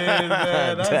 man.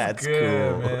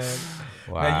 Man.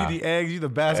 Wow. Now you the eggs, you the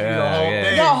basket, you the whole thing.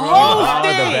 The bro. whole All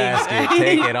thing. the basket.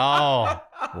 Take it all.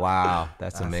 Wow.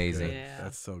 That's amazing. Yeah.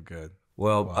 That's so good.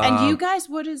 Well, And you guys,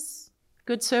 what is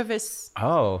Good service.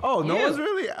 Oh, no one's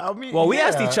really. I mean, Well, we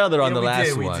asked each other on the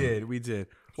last one. We did.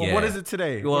 Well, Yeah. what is it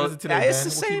today? Well, What is it today, it's Ben? the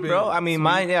We'll same, keep bro. it I mean,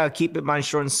 sweet. keep mine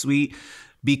short and sweet.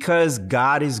 Because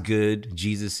God is good,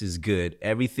 Jesus is good.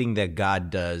 Everything that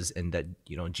God does and that,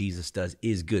 Jesus does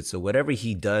is good. So whatever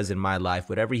he does in my life,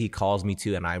 whatever he calls me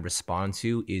to and I respond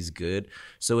to is good.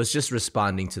 So it's just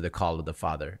responding to the call of the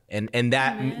Father. And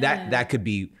that could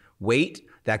be wait,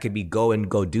 that could be go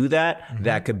do that. Mm-hmm.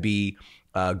 That could be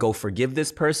go forgive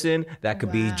this person. That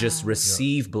could be just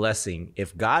receive blessing.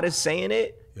 If God is saying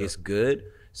it, it's good.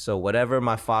 So whatever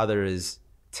my Father is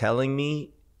telling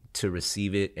me, to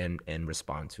receive it and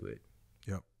respond to it.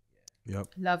 Yep.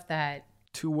 Love that.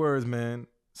 2 words, man.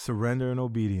 Surrender and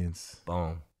obedience.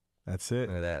 Boom. That's it.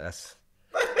 Look at that. That's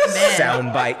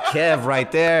soundbite Kev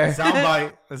right there.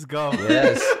 Soundbite. Let's go.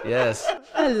 Yes.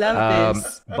 I love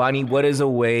this. Bonnie, what is a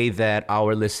way that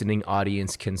our listening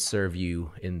audience can serve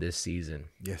you in this season?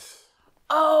 Yes.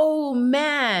 Oh,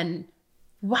 man.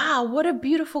 Wow, what a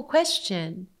beautiful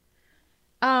question.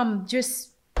 Just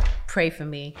pray for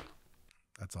me.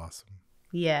 That's awesome.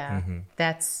 Yeah,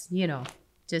 that's,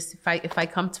 just if I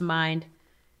come to mind,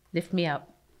 lift me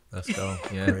up. Let's go.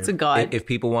 Yeah. To God. If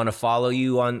people want to follow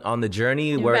you on the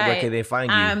journey, where can they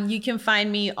find you? You can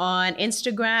find me on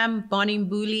Instagram, Bonnie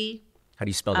Mbuli. How do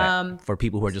you spell that for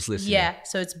people who are just listening? Yeah,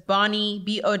 so it's Bonnie,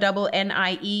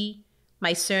 Bonnie.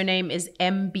 My surname is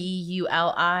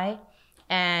Mbuli.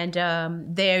 And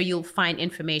there you'll find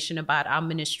information about our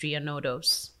ministry,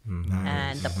 Anodos.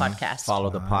 And the podcast. Follow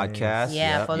the podcast.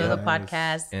 Yeah, follow the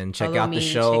podcast. And check follow out the me,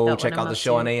 show. check out the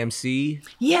show on AMC.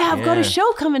 Yeah, I've got a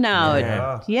show coming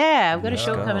out. Yeah. I've got a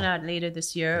show coming out later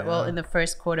this year. Well, in the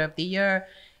first quarter of the year.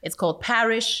 It's called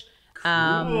Parish.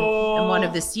 I'm one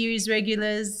of the series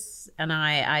regulars, and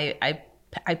I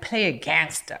play a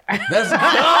gangster. Let's go!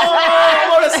 I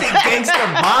want to see Gangster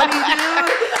Bonnie,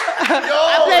 dude.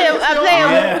 I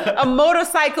play a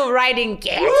motorcycle riding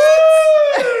gangster.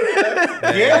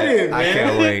 Get it,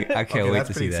 man. I can't wait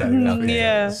to see that. exciting. Okay.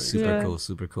 Yeah.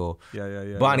 Super cool.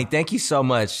 Yeah. Bonnie, thank you so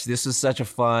much. This was such a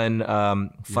fun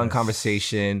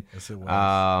conversation. Yes, it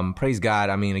was. Praise God.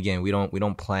 I mean, again, we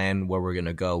don't plan where we're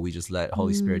gonna go. We just let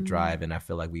Holy Spirit drive, and I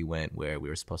feel like we went where we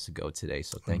were supposed to go today.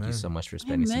 So thank you so much for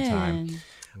spending some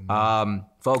time.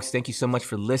 Folks, thank you so much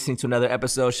for listening to another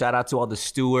episode. Shout out to all the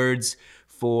stewards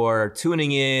for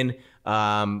tuning in.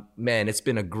 Man, it's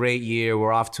been a great year.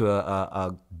 We're off to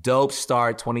a dope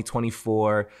start,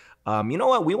 2024. You know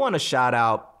what? We want to shout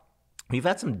out. We've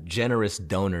had some generous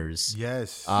donors.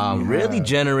 Yes. Really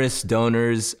generous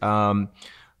donors.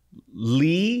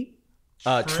 Lee,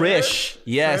 Trish.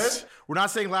 Yes. Trish? We're not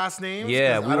saying last names.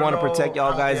 Yeah, we want to protect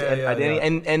y'all guys'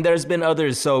 identity. And there's been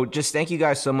others. So just thank you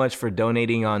guys so much for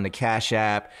donating on the Cash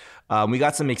App. We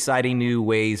got some exciting new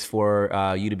ways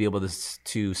for you to be able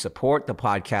to support the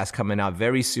podcast coming out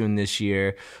very soon this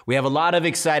year. We have a lot of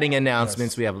exciting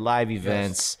announcements. Yes. We have live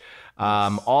events.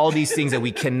 All these things that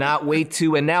we cannot wait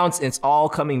to announce. It's all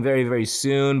coming very, very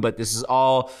soon, but this is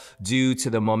all due to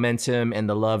the momentum and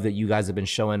the love that you guys have been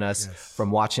showing us from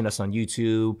watching us on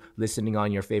YouTube, listening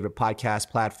on your favorite podcast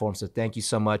platform. So thank you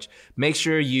so much. Make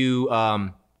sure you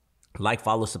like,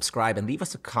 follow, subscribe, and leave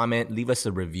us a comment, leave us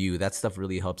a review. That stuff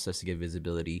really helps us to get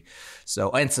visibility.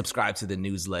 So, and subscribe to the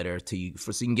newsletter so you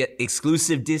can get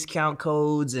exclusive discount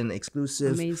codes and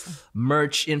exclusive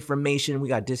merch information. We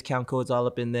got discount codes all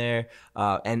up in there.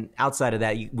 And outside of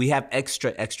that, we have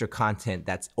extra content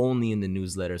that's only in the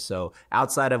newsletter. So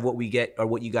outside of what we get or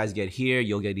what you guys get here,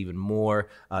 you'll get even more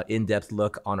in-depth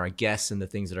look on our guests and the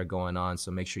things that are going on.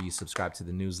 So make sure you subscribe to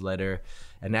the newsletter.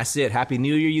 And that's it. Happy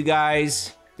New Year, you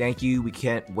guys. Thank you. We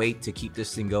can't wait to keep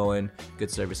this thing going.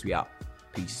 Good service. We out.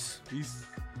 Peace.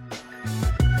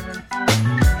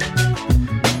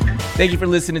 Thank you for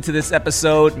listening to this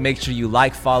episode. Make sure you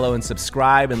like, follow, and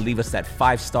subscribe, and leave us that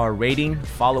 5-star rating.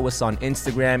 Follow us on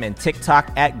Instagram and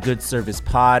TikTok at Good Service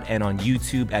Pod and on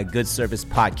YouTube at Good Service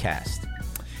Podcast.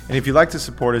 And if you'd like to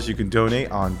support us, you can donate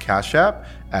on Cash App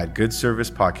at Good Service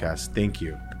Podcast. Thank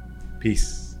you.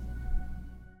 Peace.